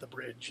chorus to the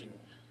bridge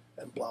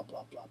and blah,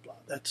 blah, blah, blah.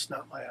 That's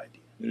not my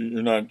idea.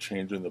 You're not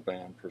changing the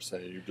band, per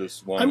se. You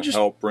just want to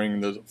help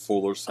bring the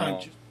fuller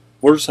sound.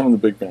 What are some of the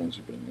big bands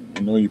you've been in?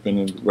 I know you've been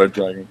in Red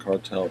Dragon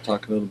Cartel.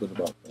 Talk a little bit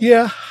about that.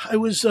 Yeah, I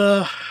was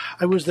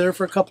there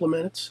for a couple of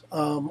minutes.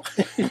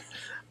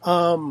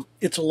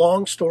 It's a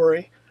long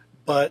story,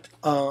 but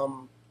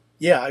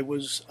yeah, I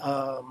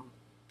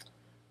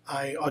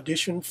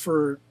auditioned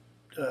for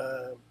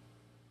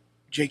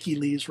Jakey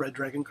Lee's Red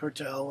Dragon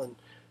Cartel, and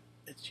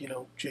it's, you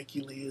know,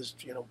 Jakey Lee is,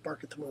 you know,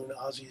 Bark at the Moon,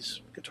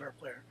 Ozzy's guitar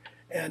player,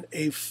 and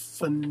a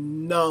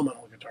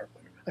phenomenal guitar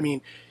player. I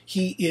mean,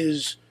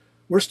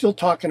 we're still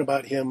talking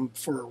about him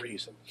for a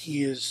reason.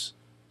 He is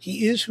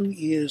who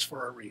he is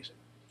for a reason.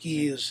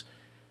 He is,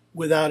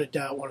 without a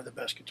doubt, one of the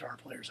best guitar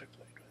players I've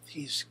played with.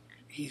 He's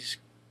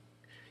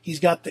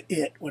got the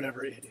it,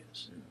 whatever it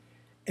is.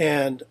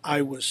 And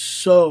I was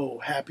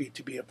so happy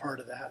to be a part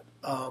of that.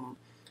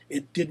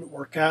 It didn't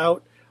work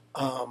out,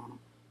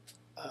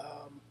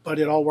 but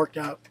it all worked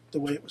out the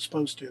way it was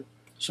supposed to.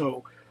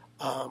 So,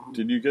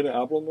 did you get an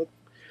album with?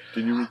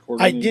 Did you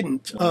record? I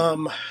didn't.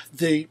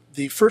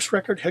 The first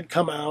record had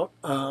come out.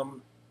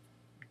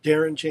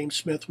 Darren James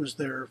Smith was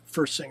their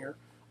first singer,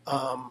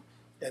 and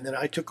then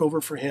I took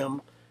over for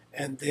him,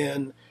 and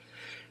then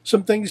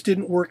some things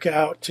didn't work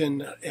out,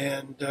 and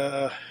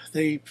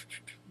they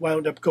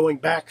wound up going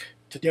back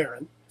to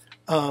Darren,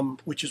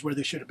 which is where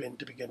they should have been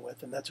to begin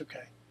with, and that's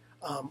okay.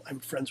 I'm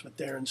friends with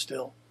Darren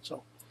still.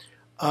 So,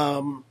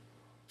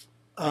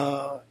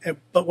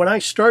 but when I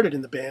started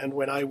in the band,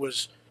 when I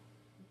was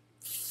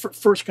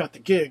first got the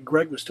gig,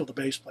 Greg was still the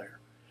bass player,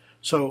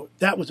 so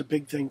that was a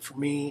big thing for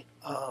me.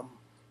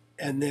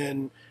 And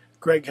then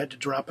Greg had to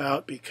drop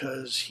out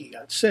because he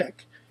got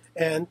sick,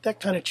 and that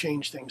kind of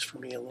changed things for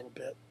me a little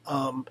bit.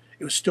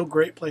 It was still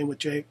great playing with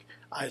Jake.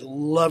 I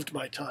loved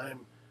my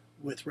time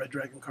with Red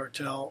Dragon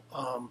Cartel.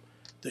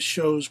 The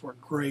shows were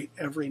great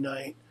every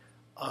night.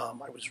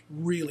 I was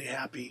really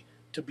happy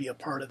to be a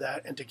part of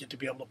that and to get to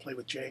be able to play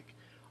with Jake.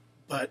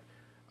 But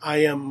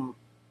I am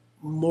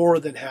more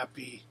than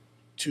happy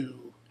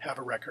to have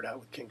a record out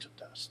with Kings of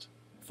Dust,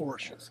 for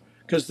sure.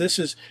 Because this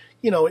is,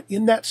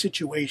 in that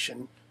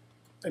situation,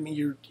 I mean,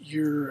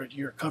 you're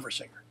a cover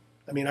singer.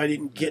 I mean, I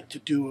didn't get to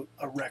do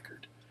a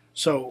record,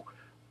 so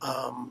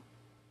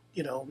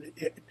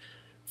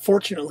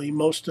fortunately,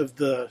 most of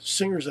the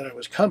singers that I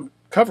was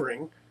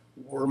covering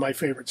were my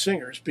favorite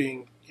singers,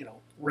 being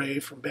Ray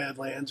from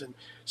Badlands, and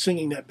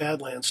singing that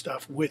Badlands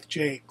stuff with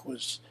Jake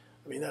was,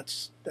 I mean,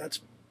 that's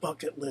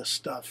bucket list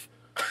stuff.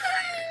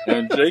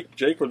 And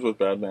Jake was with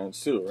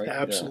Badlands too, right?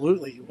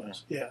 Absolutely, he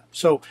was. Yeah.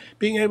 So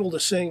being able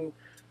to sing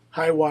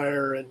High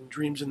Wire and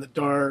Dreams in the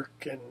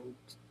Dark, and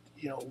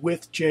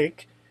with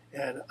Jake,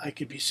 and I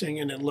could be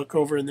singing and look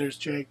over and there's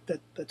Jake.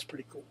 That's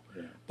pretty cool.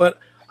 Yeah. But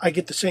I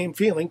get the same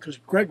feeling because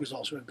Greg was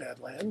also in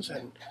Badlands,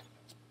 and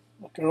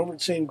looking over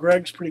and seeing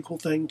Greg's a pretty cool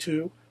thing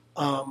too.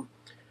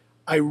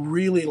 I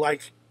really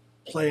like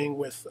playing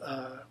with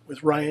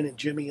Ryan and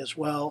Jimmy as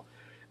well.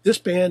 This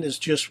band is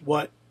just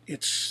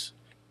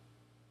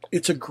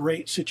it's a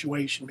great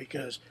situation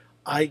because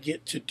I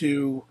get to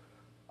do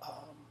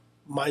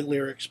my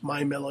lyrics,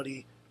 my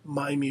melody,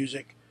 my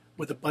music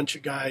with a bunch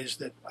of guys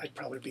that I'd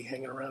probably be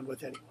hanging around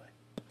with anyway.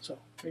 So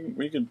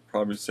we could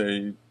probably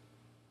say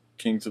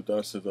Kings of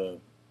Dust is a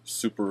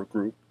super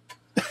group.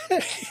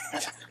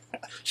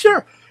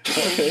 Sure.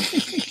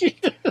 Okay.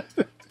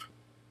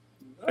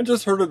 I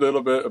just heard a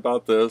little bit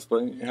about this,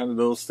 but you had a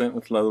little stint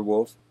with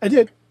Leatherwolf. I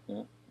did.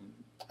 Yeah.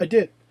 I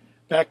did.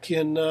 Back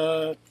in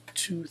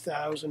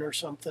 2000 or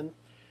something.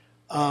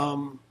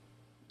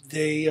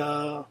 They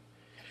were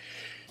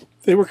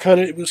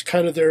it was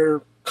kind of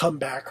their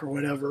comeback or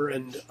whatever,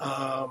 and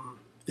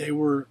they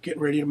were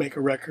getting ready to make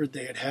a record.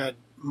 They had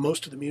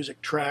most of the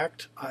music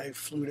tracked. I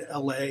flew to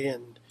LA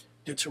and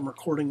did some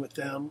recording with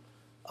them.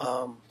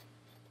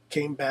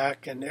 Came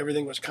back, and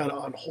everything was kind of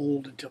on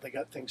hold until they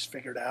got things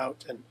figured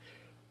out, and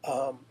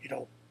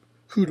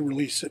who to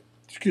release it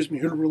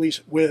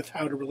with,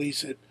 how to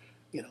release it,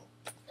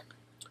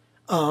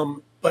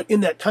 But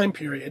in that time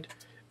period,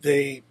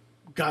 they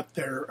got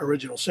their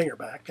original singer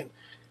back. And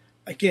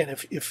again,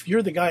 if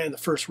you're the guy on the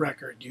first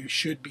record, you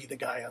should be the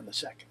guy on the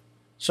second.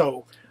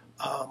 So,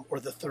 or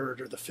the third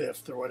or the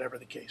fifth or whatever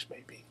the case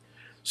may be.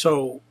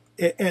 So,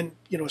 and,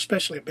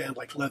 especially a band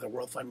like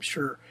Leatherwolf, I'm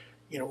sure,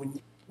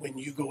 when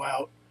you go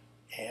out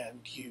and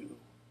you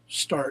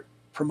start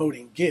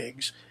promoting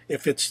gigs,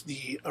 if it's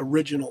the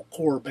original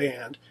core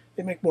band,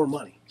 they make more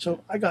money.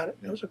 So I got it.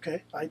 It was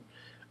okay. I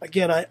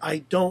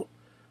don't,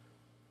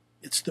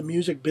 it's the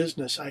music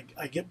business.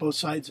 I get both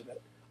sides of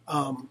it.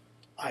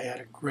 I had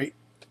a great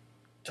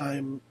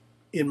time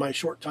in my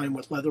short time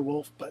with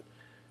Leatherwolf, but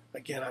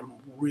again, I'm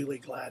really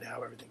glad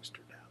how everything's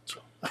turned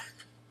out.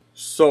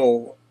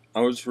 So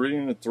I was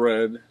reading a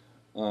thread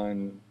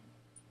on,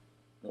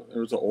 it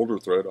was an older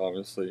thread,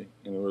 obviously,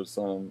 and it was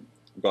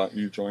about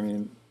you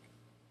joining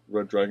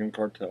Red Dragon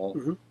Cartel.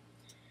 Mm-hmm.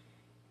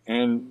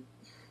 And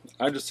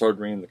I just started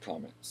reading the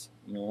comments.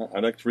 I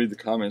like to read the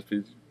comments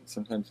because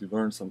sometimes you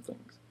learn some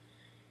things.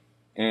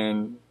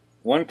 And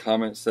one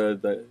comment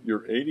said that your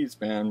 80s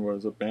band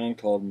was a band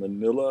called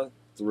Manila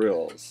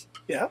Thrills.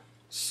 Yeah.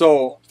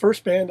 So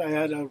first band I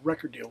had a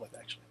record deal with,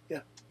 actually.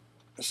 Yeah.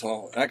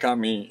 So that got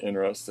me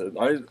interested.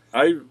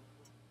 I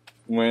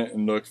went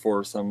and looked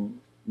for some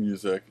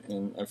music,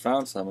 and I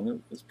found some, and it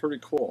was pretty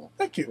cool.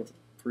 Thank you.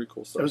 Pretty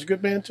cool stuff. That was a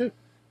good band too.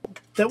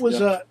 That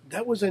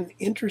was an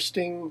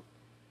interesting.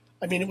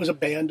 I mean, it was a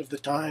band of the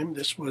time.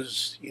 This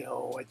was,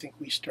 I think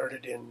we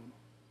started in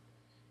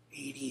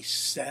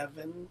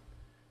 '87,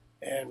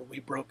 and we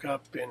broke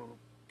up in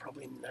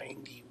probably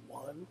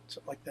 '91,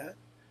 something like that.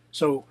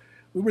 So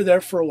we were there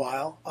for a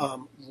while.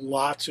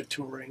 Lots of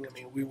touring. I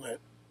mean, we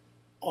went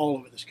all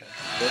over this country.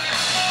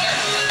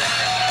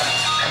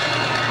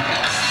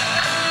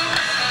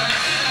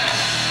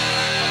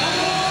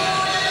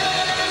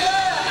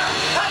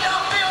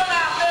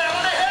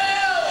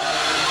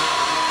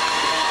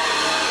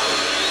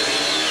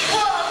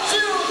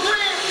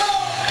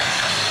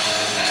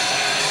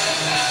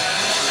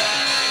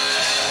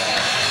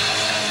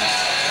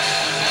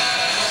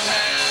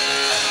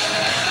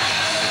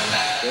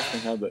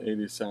 Had the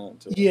 80s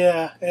sound to it.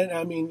 Yeah, and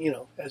I mean,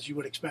 as you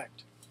would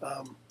expect,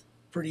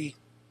 pretty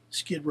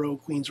Skid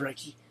Row,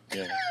 Queensryche.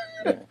 Yeah.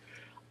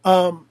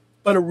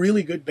 But a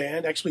really good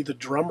band. Actually, the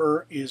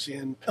drummer is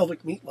in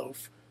Pelvic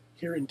Meatloaf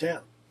here in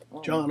town,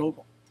 John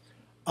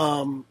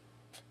Ogle.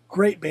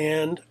 Great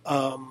band.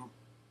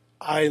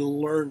 I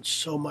learned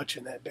so much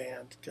in that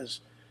band because,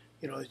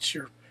 it's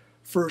your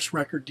first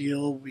record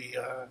deal.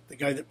 The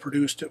guy that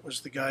produced it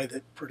was the guy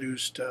that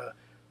produced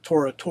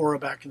Tora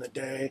back in the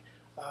day.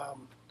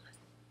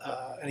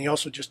 And he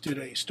also just did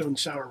a Stone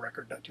Sour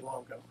record not too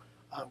long ago.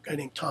 A guy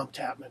named Tom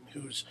Tapman,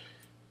 who's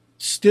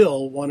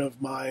still one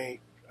of my,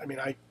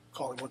 I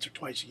call him once or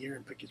twice a year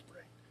and pick his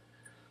brain.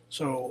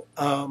 So,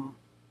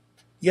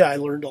 I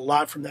learned a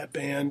lot from that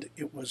band.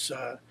 It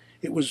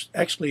was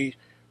actually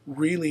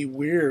really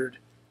weird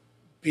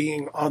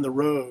being on the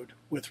road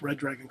with Red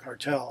Dragon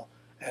Cartel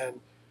and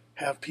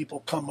have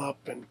people come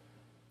up and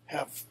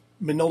have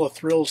Manila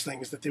Thrills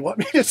things that they want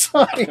me to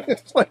sign.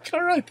 It's like,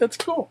 all right, that's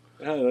cool.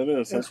 Yeah, that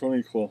is. That's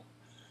really cool.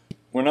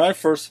 When I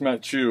first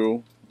met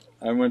you,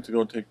 I went to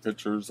go take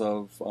pictures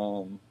of,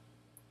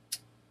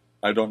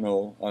 I Don't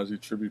Know, Ozzy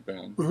Tribute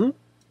Band.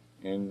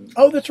 Mm-hmm. And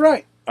oh, that's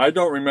right. I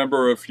don't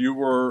remember if you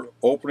were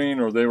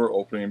opening or they were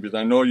opening, because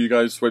I know you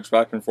guys switched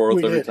back and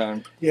forth every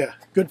time. Yeah,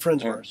 good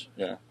friends of ours.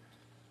 Yeah.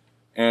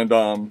 And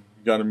you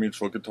got a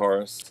mutual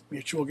guitarist.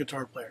 Mutual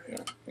guitar player.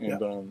 Yeah.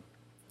 And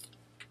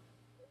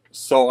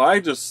so I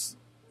was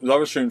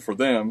shooting for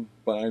them,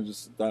 but I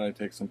just thought I'd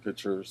take some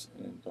pictures,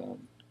 and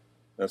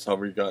that's how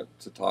we got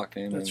to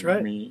talking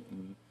and meet.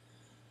 And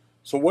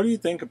so what do you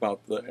think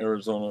about the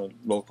Arizona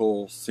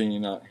local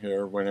scene out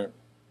here when it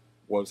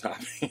was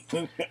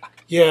happening?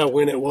 Yeah,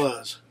 when it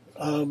was.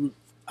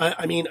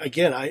 I mean,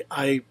 again,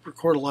 I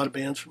record a lot of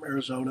bands from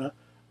Arizona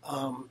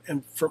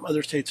and from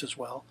other states as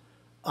well.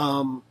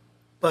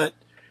 But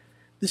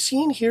the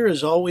scene here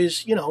is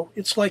always,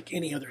 it's like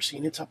any other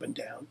scene. It's up and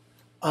down.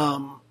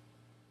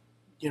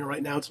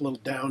 Right now it's a little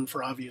down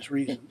for obvious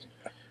reasons.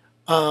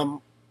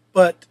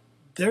 But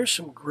there's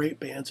some great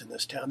bands in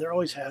this town. There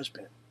always has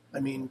been. I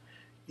mean,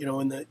 in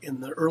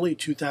the early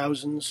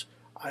 2000s,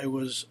 I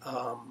was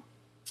on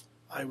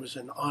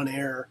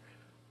air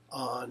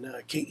on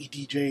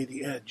KEDJ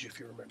The Edge, if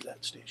you remember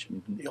that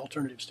station, the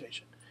alternative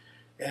station.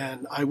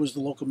 And I was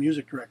the local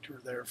music director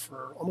there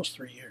for almost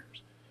 3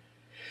 years.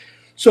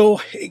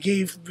 So it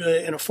gave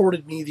and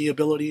afforded me the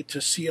ability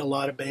to see a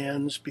lot of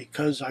bands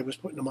because I was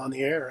putting them on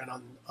the air and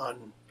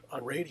on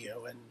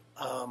radio. And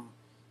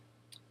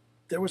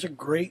there was a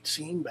great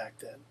scene back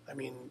then. I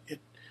mean,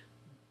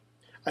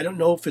 I don't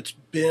know if it's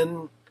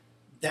been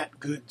that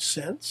good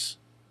since.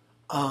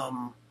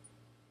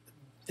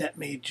 That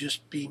may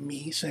just be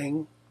me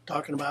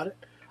talking about it.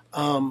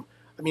 I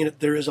mean,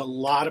 there is a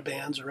lot of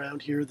bands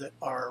around here that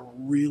are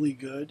really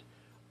good.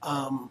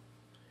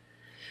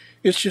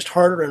 It's just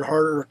harder and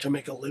harder to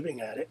make a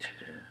living at it,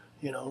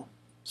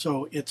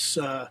 So it's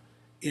a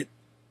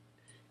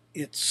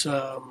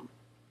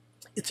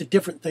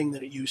different thing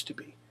than it used to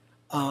be.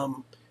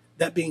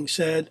 That being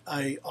said,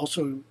 I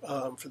also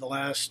for the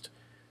last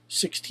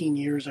 16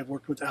 years I've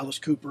worked with Alice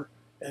Cooper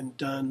and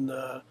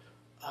done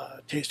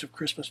Taste of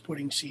Christmas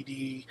Pudding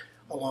CD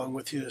along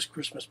with his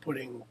Christmas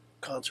Pudding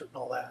concert and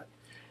all that.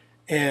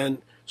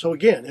 And so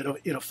again,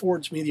 it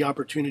affords me the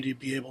opportunity to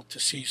be able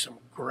to see some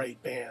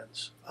great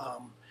bands.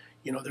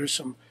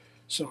 There's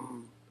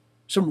some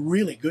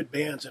really good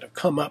bands that have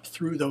come up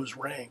through those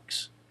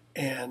ranks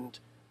and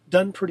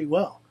done pretty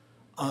well.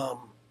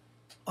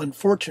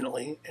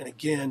 Unfortunately, and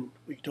again,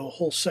 we could do a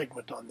whole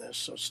segment on this,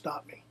 so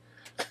stop me.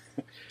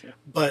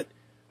 But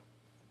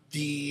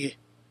the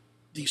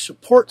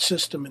support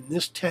system in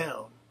this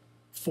town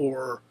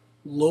for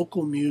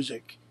local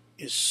music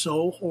is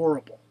so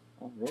horrible.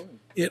 Oh, really?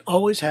 It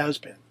always has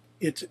been.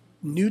 It's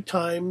New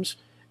Times,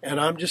 and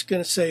I'm just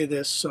going to say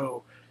this,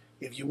 so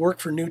if you work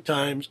for New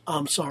Times,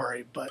 I'm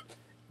sorry, but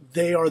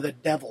they are the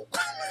devil.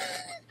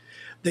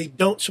 They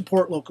don't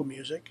support local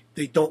music.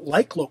 They don't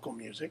like local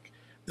music.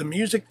 The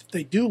music that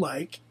they do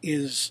like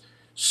is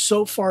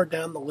so far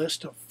down the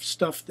list of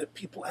stuff that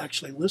people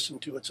actually listen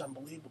to, it's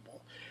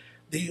unbelievable.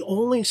 The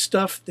only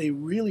stuff they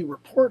really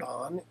report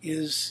on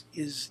is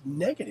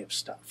negative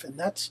stuff, and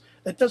that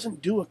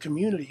doesn't do a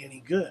community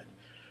any good.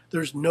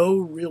 There's no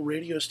real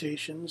radio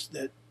stations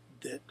that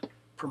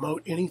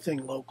promote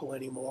anything local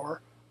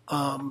anymore,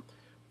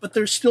 but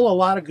there's still a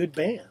lot of good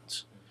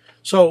bands.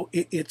 So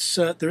it's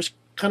there's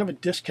kind of a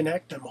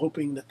disconnect. I'm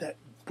hoping that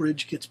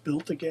bridge gets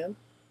built again.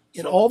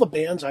 In all the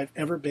bands I've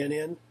ever been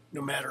in,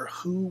 no matter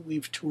who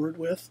we've toured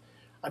with,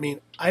 I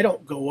mean, I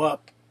don't go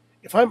up.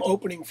 If I'm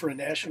opening for a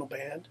national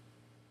band,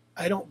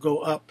 I don't go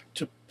up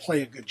to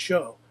play a good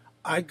show.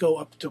 I go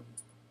up to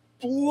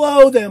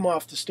blow them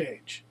off the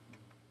stage.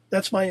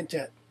 That's my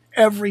intent.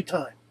 Every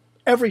time.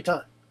 Every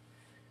time.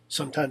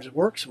 Sometimes it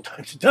works,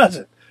 sometimes it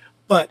doesn't.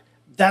 But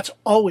that's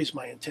always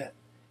my intent.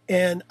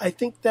 And I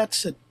think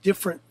that's a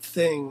different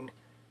thing.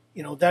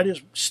 That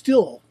is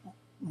still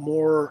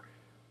more...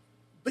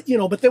 But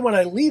then when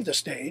I leave the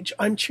stage,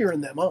 I'm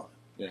cheering them on.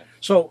 Yeah.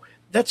 So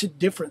that's a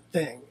different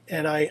thing.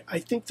 And I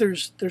think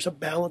there's a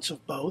balance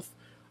of both.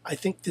 I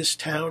think this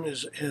town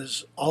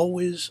has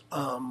always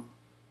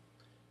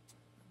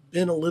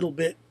been a little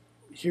bit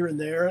here and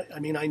there. I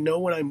mean, I know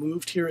when I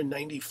moved here in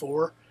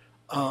 '94,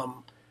 I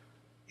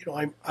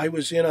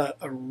was in a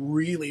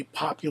really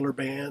popular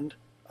band.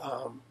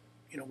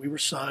 We were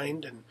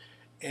signed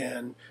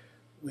and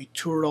we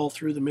toured all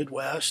through the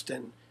Midwest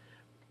and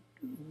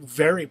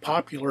very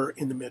popular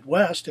in the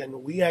Midwest,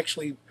 and we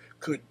actually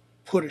could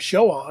put a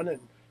show on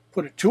and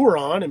put a tour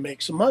on and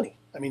make some money.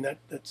 I mean,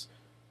 that's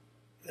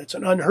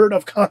an unheard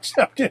of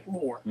concept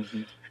anymore.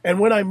 Mm-hmm.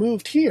 And when I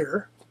moved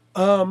here,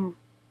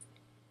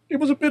 it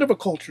was a bit of a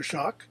culture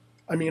shock.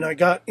 I mean, I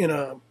got in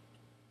a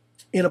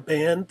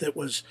band that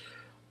was,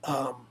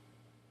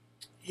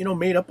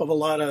 made up of a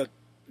lot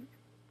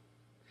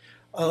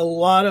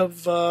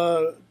of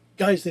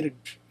guys that had,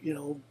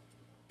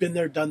 been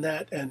there, done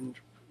that, and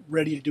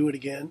ready to do it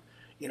again.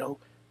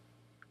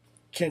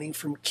 Kenny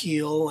from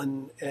Kiel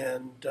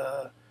and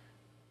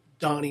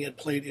Donnie had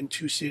played in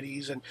two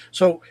cities, and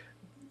so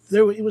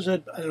it was I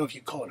don't know if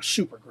you call it a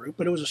super group,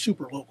 but it was a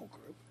super local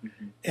group,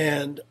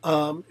 and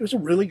it was a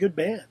really good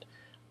band,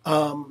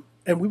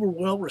 and we were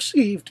well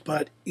received.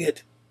 But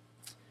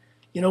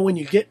when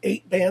you get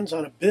 8 bands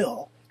on a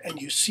bill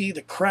and you see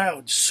the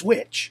crowd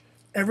switch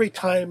every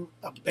time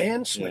a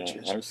band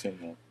switches, I've seen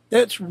that.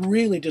 That's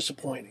really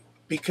disappointing,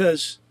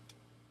 because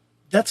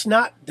that's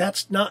not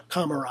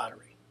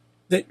camaraderie.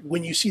 That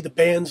when you see the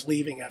bands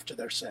leaving after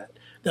their set,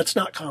 that's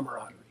not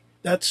camaraderie.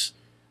 That's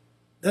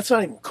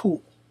not even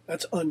cool.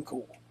 That's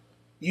uncool.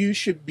 You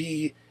should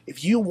be,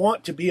 if you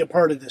want to be a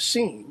part of the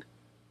scene,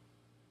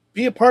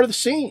 be a part of the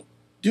scene.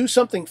 Do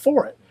something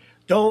for it.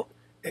 Don't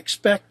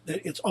expect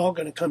that it's all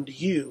going to come to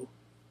you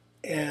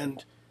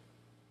and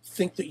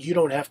think that you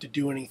don't have to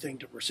do anything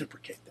to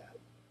reciprocate that.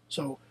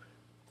 So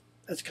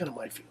that's kind of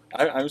my feeling.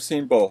 I've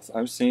seen both.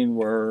 I've seen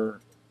where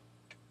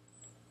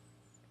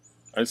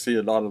I see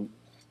a lot of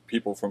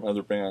people from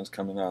other bands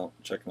coming out,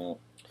 checking out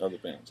other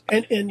bands.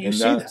 And you see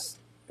that.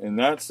 And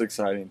that's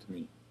exciting to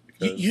me.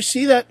 You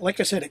see that, like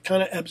I said, it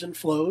kind of ebbs and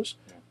flows.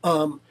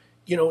 Yeah.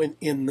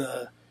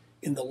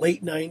 In the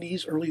late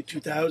 90s, early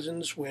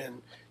 2000s,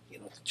 when the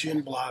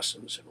Gin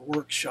Blossoms and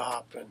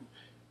Workshop and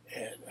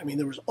I mean,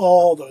 there was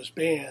all those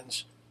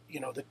bands,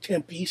 the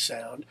Tempe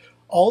sound,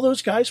 all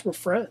those guys were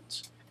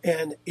friends,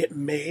 and it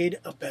made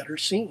a better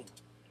scene.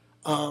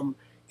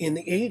 In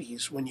the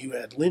 80s, when you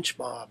had Lynch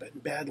Mob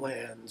and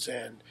Badlands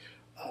and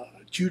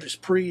Judas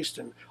Priest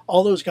and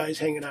all those guys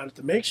hanging out at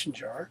the Mason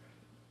Jar,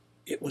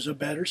 it was a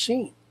better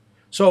scene.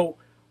 So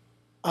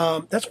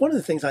that's one of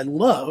the things I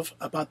love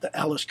about the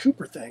Alice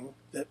Cooper thing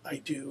that I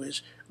do,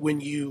 is when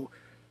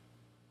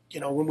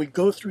when we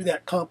go through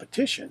that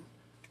competition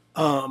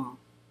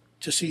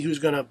to see who's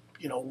going to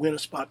win a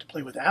spot to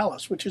play with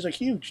Alice, which is a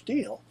huge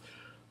deal.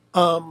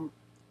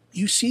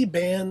 You see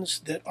bands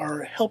that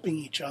are helping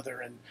each other,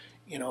 and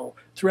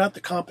throughout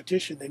the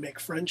competition they make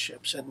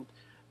friendships, and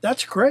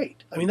that's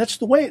great. I mean, that's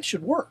the way it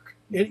should work.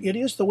 It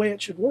is the way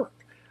it should work.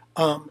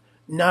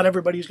 Not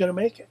everybody's going to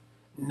make it.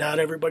 Not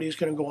everybody's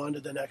going to go on to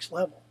the next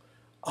level.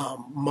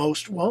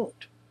 Most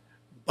won't.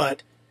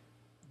 But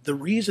the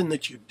reason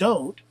that you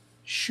don't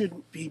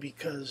shouldn't be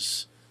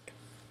because,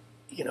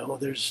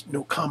 there's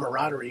no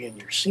camaraderie in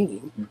your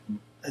scene. Mm-hmm.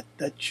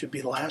 That should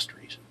be the last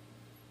reason.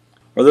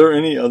 Are there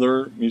any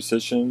other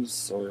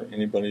musicians or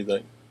anybody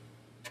that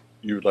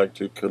you would like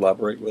to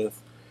collaborate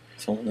with?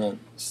 Someone that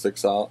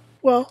sticks out?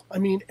 Well, I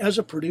mean, as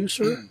a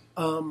producer,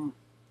 I'm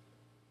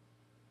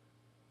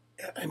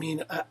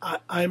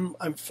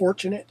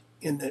fortunate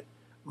in that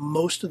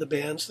most of the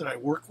bands that I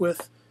work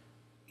with,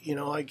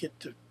 I get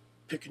to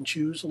pick and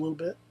choose a little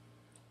bit.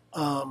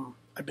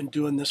 I've been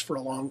doing this for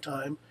a long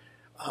time.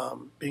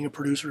 Being a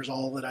producer is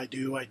all that I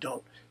do. I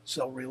don't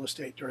sell real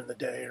estate during the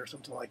day or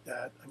something like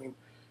that. I mean,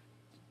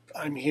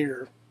 I'm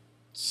here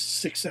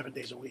 6-7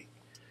 days a week.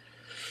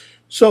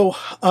 So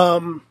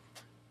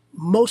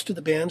most of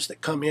the bands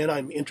that come in,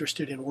 I'm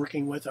interested in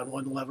working with on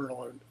one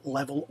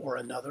level or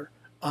another.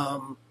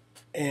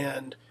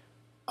 And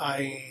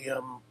I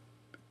am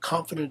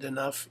confident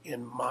enough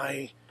in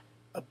my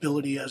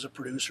ability as a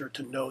producer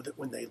to know that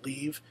when they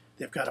leave,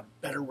 they've got a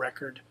better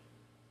record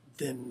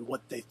than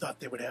what they thought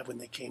they would have when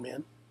they came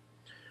in.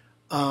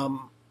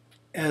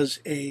 As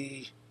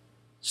a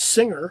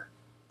singer,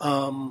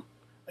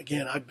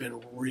 again, I've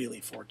been really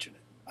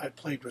fortunate. I've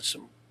played with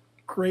some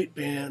great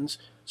bands,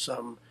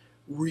 some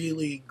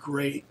really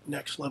great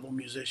next-level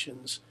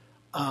musicians.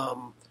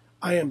 I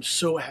am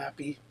so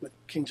happy with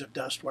Kings of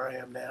Dust where I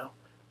am now.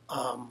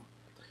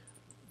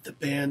 The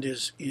band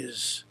is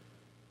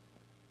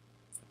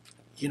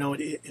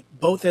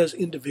both as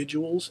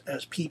individuals,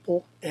 as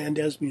people, and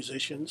as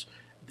musicians,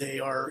 they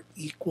are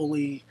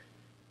equally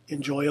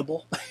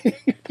enjoyable.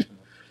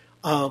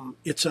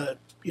 It's a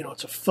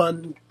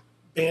fun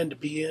band to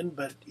be in,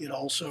 but it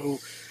also,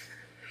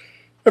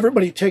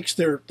 everybody takes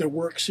their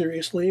work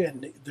seriously,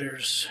 and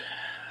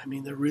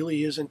there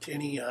really isn't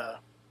any,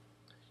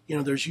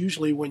 there's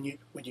usually when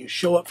you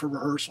show up for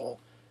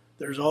rehearsal,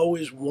 there's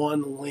always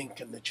one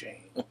link in the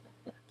chain.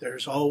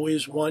 There's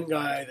always one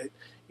guy that,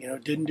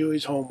 didn't do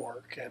his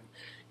homework and,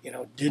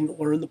 didn't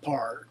learn the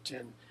part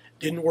and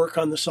didn't work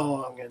on the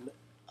song. And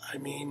I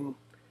mean,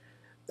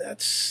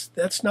 that's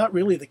not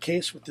really the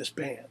case with this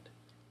band.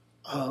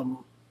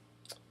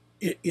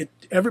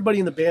 Everybody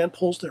in the band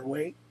pulls their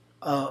weight.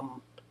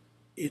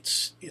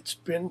 It's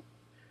been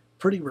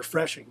pretty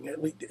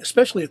refreshing,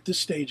 especially at this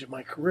stage of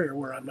my career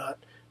where I'm not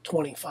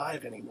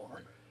 25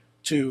 anymore,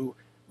 to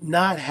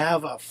not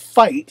have a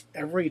fight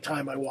every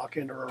time I walk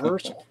into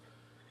rehearsal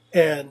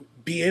and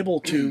be able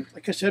to,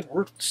 like I said,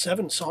 we're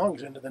 7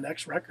 songs into the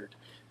next record,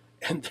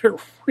 and they're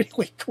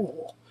really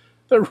cool.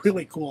 They're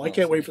really cool. Awesome. I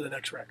can't wait for the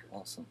next record.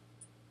 Awesome.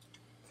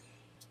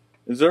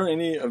 Is there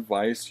any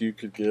advice you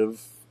could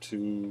give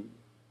to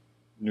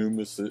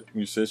new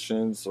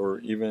musicians or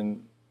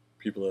even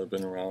people that have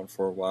been around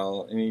for a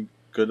while? Any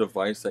good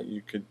advice that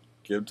you could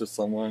give to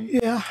someone?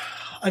 Yeah.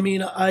 I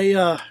mean,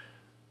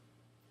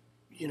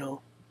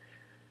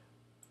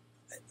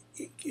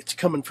 it's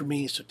coming from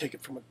me, so take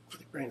it with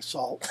a grain of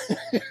salt.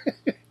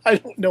 I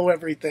don't know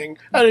everything.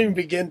 I don't even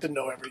begin to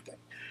know everything.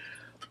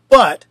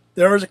 But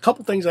there's a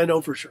couple things I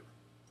know for sure.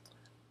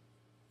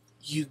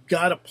 You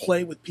got to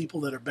play with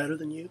people that are better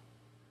than you.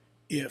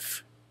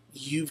 If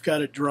you've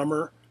got a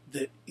drummer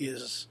that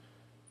is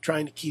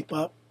trying to keep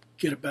up,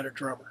 get a better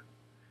drummer.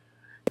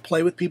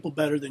 Play with people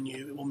better than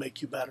you. It will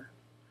make you better.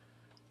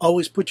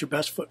 Always put your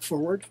best foot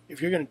forward.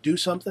 If you're going to do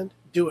something,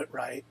 do it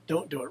right.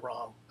 Don't do it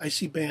wrong. I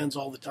see bands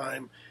all the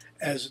time,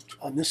 as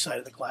on this side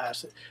of the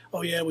glass, that,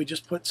 oh yeah, we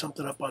just put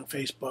something up on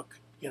Facebook,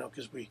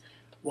 because we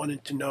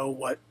wanted to know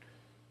what,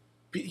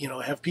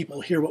 have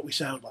people hear what we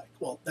sound like.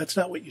 Well, that's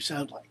not what you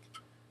sound like.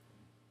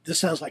 This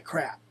sounds like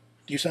crap.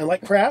 Do you sound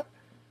like crap?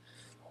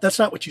 That's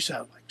not what you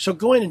sound like. So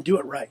go in and do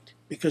it right,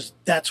 because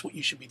that's what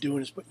you should be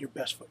doing, is putting your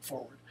best foot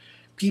forward.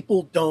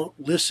 People don't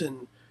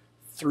listen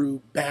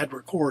through bad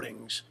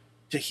recordings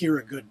to hear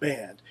a good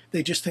band.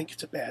 They just think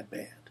it's a bad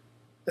band.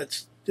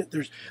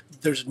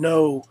 There's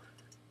no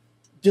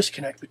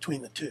disconnect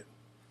between the two.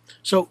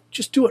 So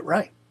just do it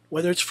right.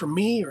 Whether it's for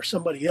me or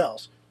somebody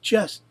else,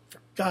 just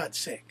for God's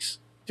sakes,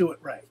 do it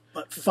right.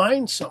 But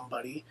find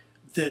somebody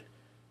that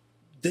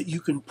you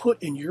can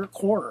put in your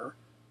corner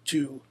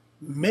to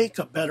make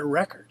a better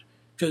record.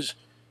 Because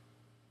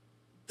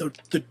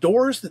the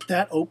doors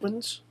that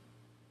opens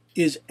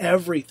is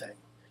everything.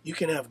 You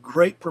can have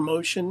great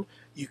promotion.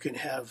 You can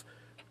have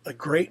a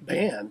great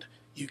band.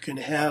 You can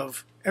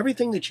have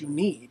everything that you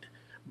need.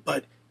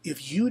 But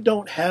if you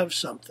don't have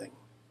something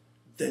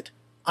that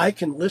I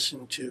can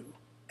listen to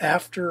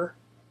after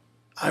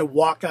I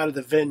walk out of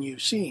the venue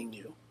seeing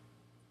you,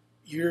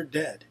 you're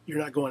dead. You're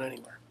not going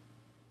anywhere.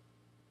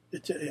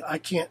 I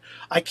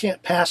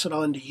can't pass it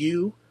on to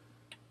you.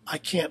 I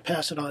can't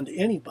pass it on to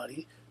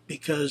anybody,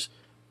 because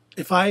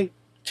if I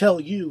tell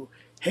you,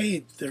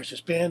 hey, there's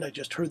this band I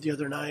just heard the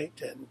other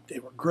night and they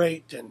were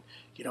great, and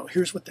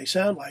here's what they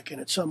sound like, and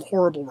it's some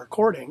horrible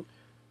recording,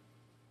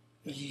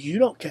 you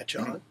don't catch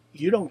on.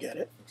 You don't get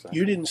it. Exactly.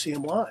 You didn't see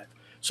them live.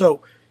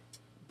 So,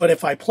 but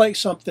if I play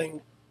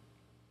something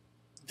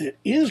that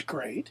is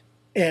great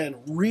and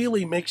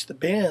really makes the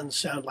band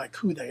sound like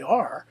who they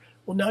are,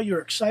 well, now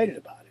you're excited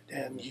about it,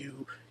 and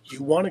you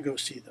want to go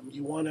see them.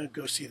 You want to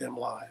go see them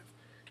live,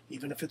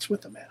 even if it's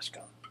with a mask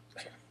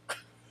on.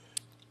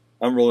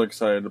 I'm really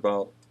excited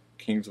about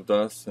Kings of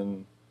Dust,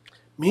 and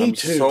Me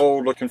too. I'm so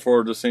looking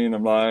forward to seeing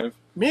them live.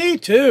 Me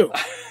too.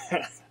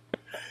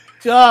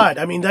 God,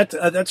 I mean,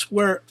 that's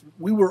where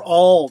we were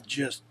all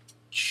just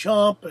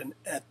chomping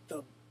at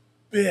the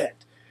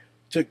bit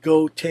to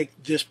go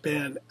take this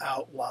band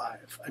out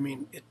live. I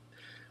mean,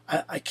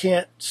 I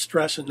can't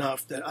stress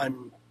enough that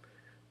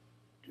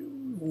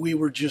we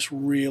were just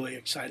really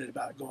excited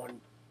about going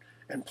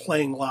and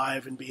playing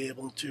live and be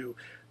able to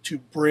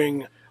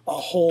bring a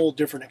whole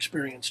different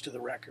experience to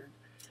the record.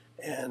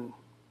 And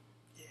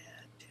yeah,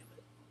 damn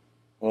it.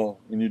 Well,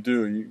 when you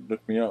do, you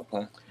look me up,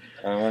 huh?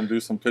 I want to do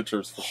some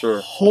pictures for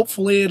sure.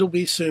 Hopefully it'll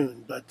be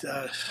soon, but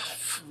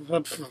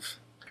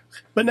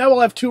now we'll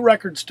have 2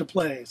 records to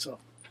play. So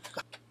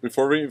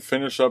before we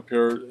finish up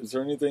here, is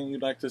there anything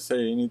you'd like to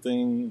say?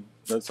 Anything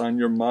that's on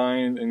your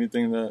mind?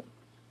 Anything that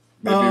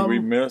maybe we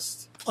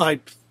missed? I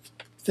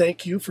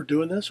thank you for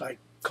doing this. I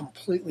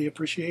completely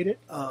appreciate it.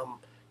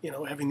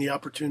 Having the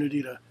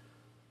opportunity to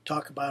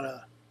talk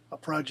about a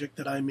project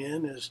that I'm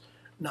in is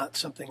not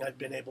something I've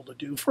been able to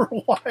do for a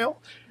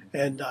while,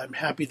 and I'm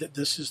happy that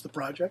this is the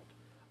project.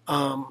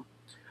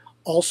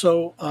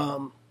 Also,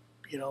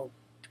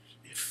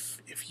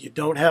 if you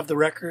don't have the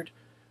record,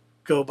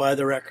 go buy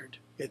the record.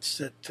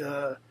 It's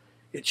at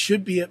it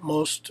should be at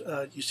most.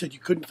 You said you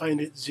couldn't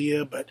find it at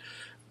Zia, but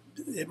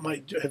it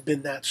might have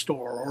been that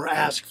store, or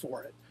ask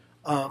for it.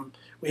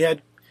 We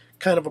had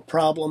kind of a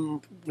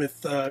problem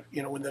with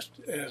when this,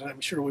 as I'm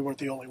sure we weren't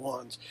the only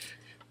ones.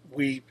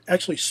 We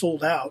actually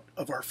sold out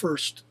of our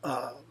first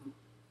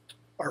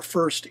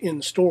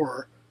in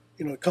store,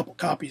 a couple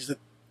copies that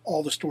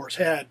all the stores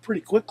had pretty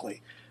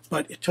quickly,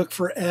 but it took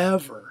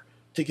forever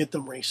to get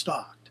them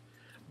restocked.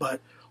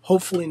 But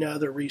hopefully now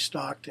they're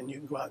restocked and you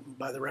can go out and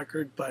buy the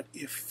record. But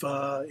if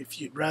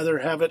you'd rather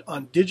have it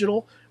on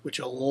digital, which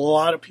a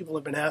lot of people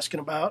have been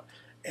asking about,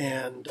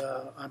 and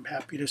I'm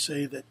happy to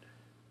say that,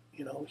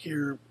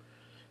 here,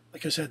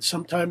 like I said,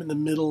 sometime in the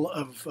middle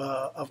of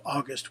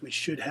August, we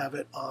should have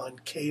it on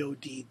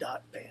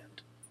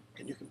KOD.band,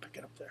 and you can pick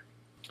it up there.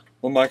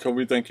 Well, Michael,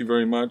 we thank you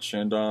very much,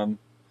 and on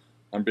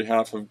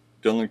behalf of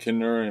Dylan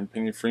Kidner and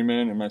Penny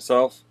Freeman and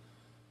myself,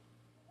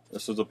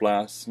 this was a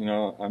blast.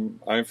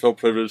 I feel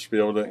privileged to be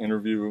able to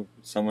interview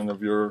someone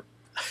of your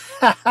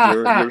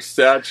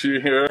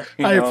statue here.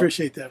 I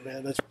appreciate that,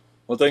 man.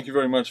 Well, thank you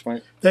very much,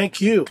 Mike.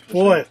 Thank you.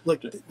 Boy,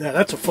 look,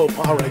 that's a faux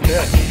pas right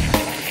there.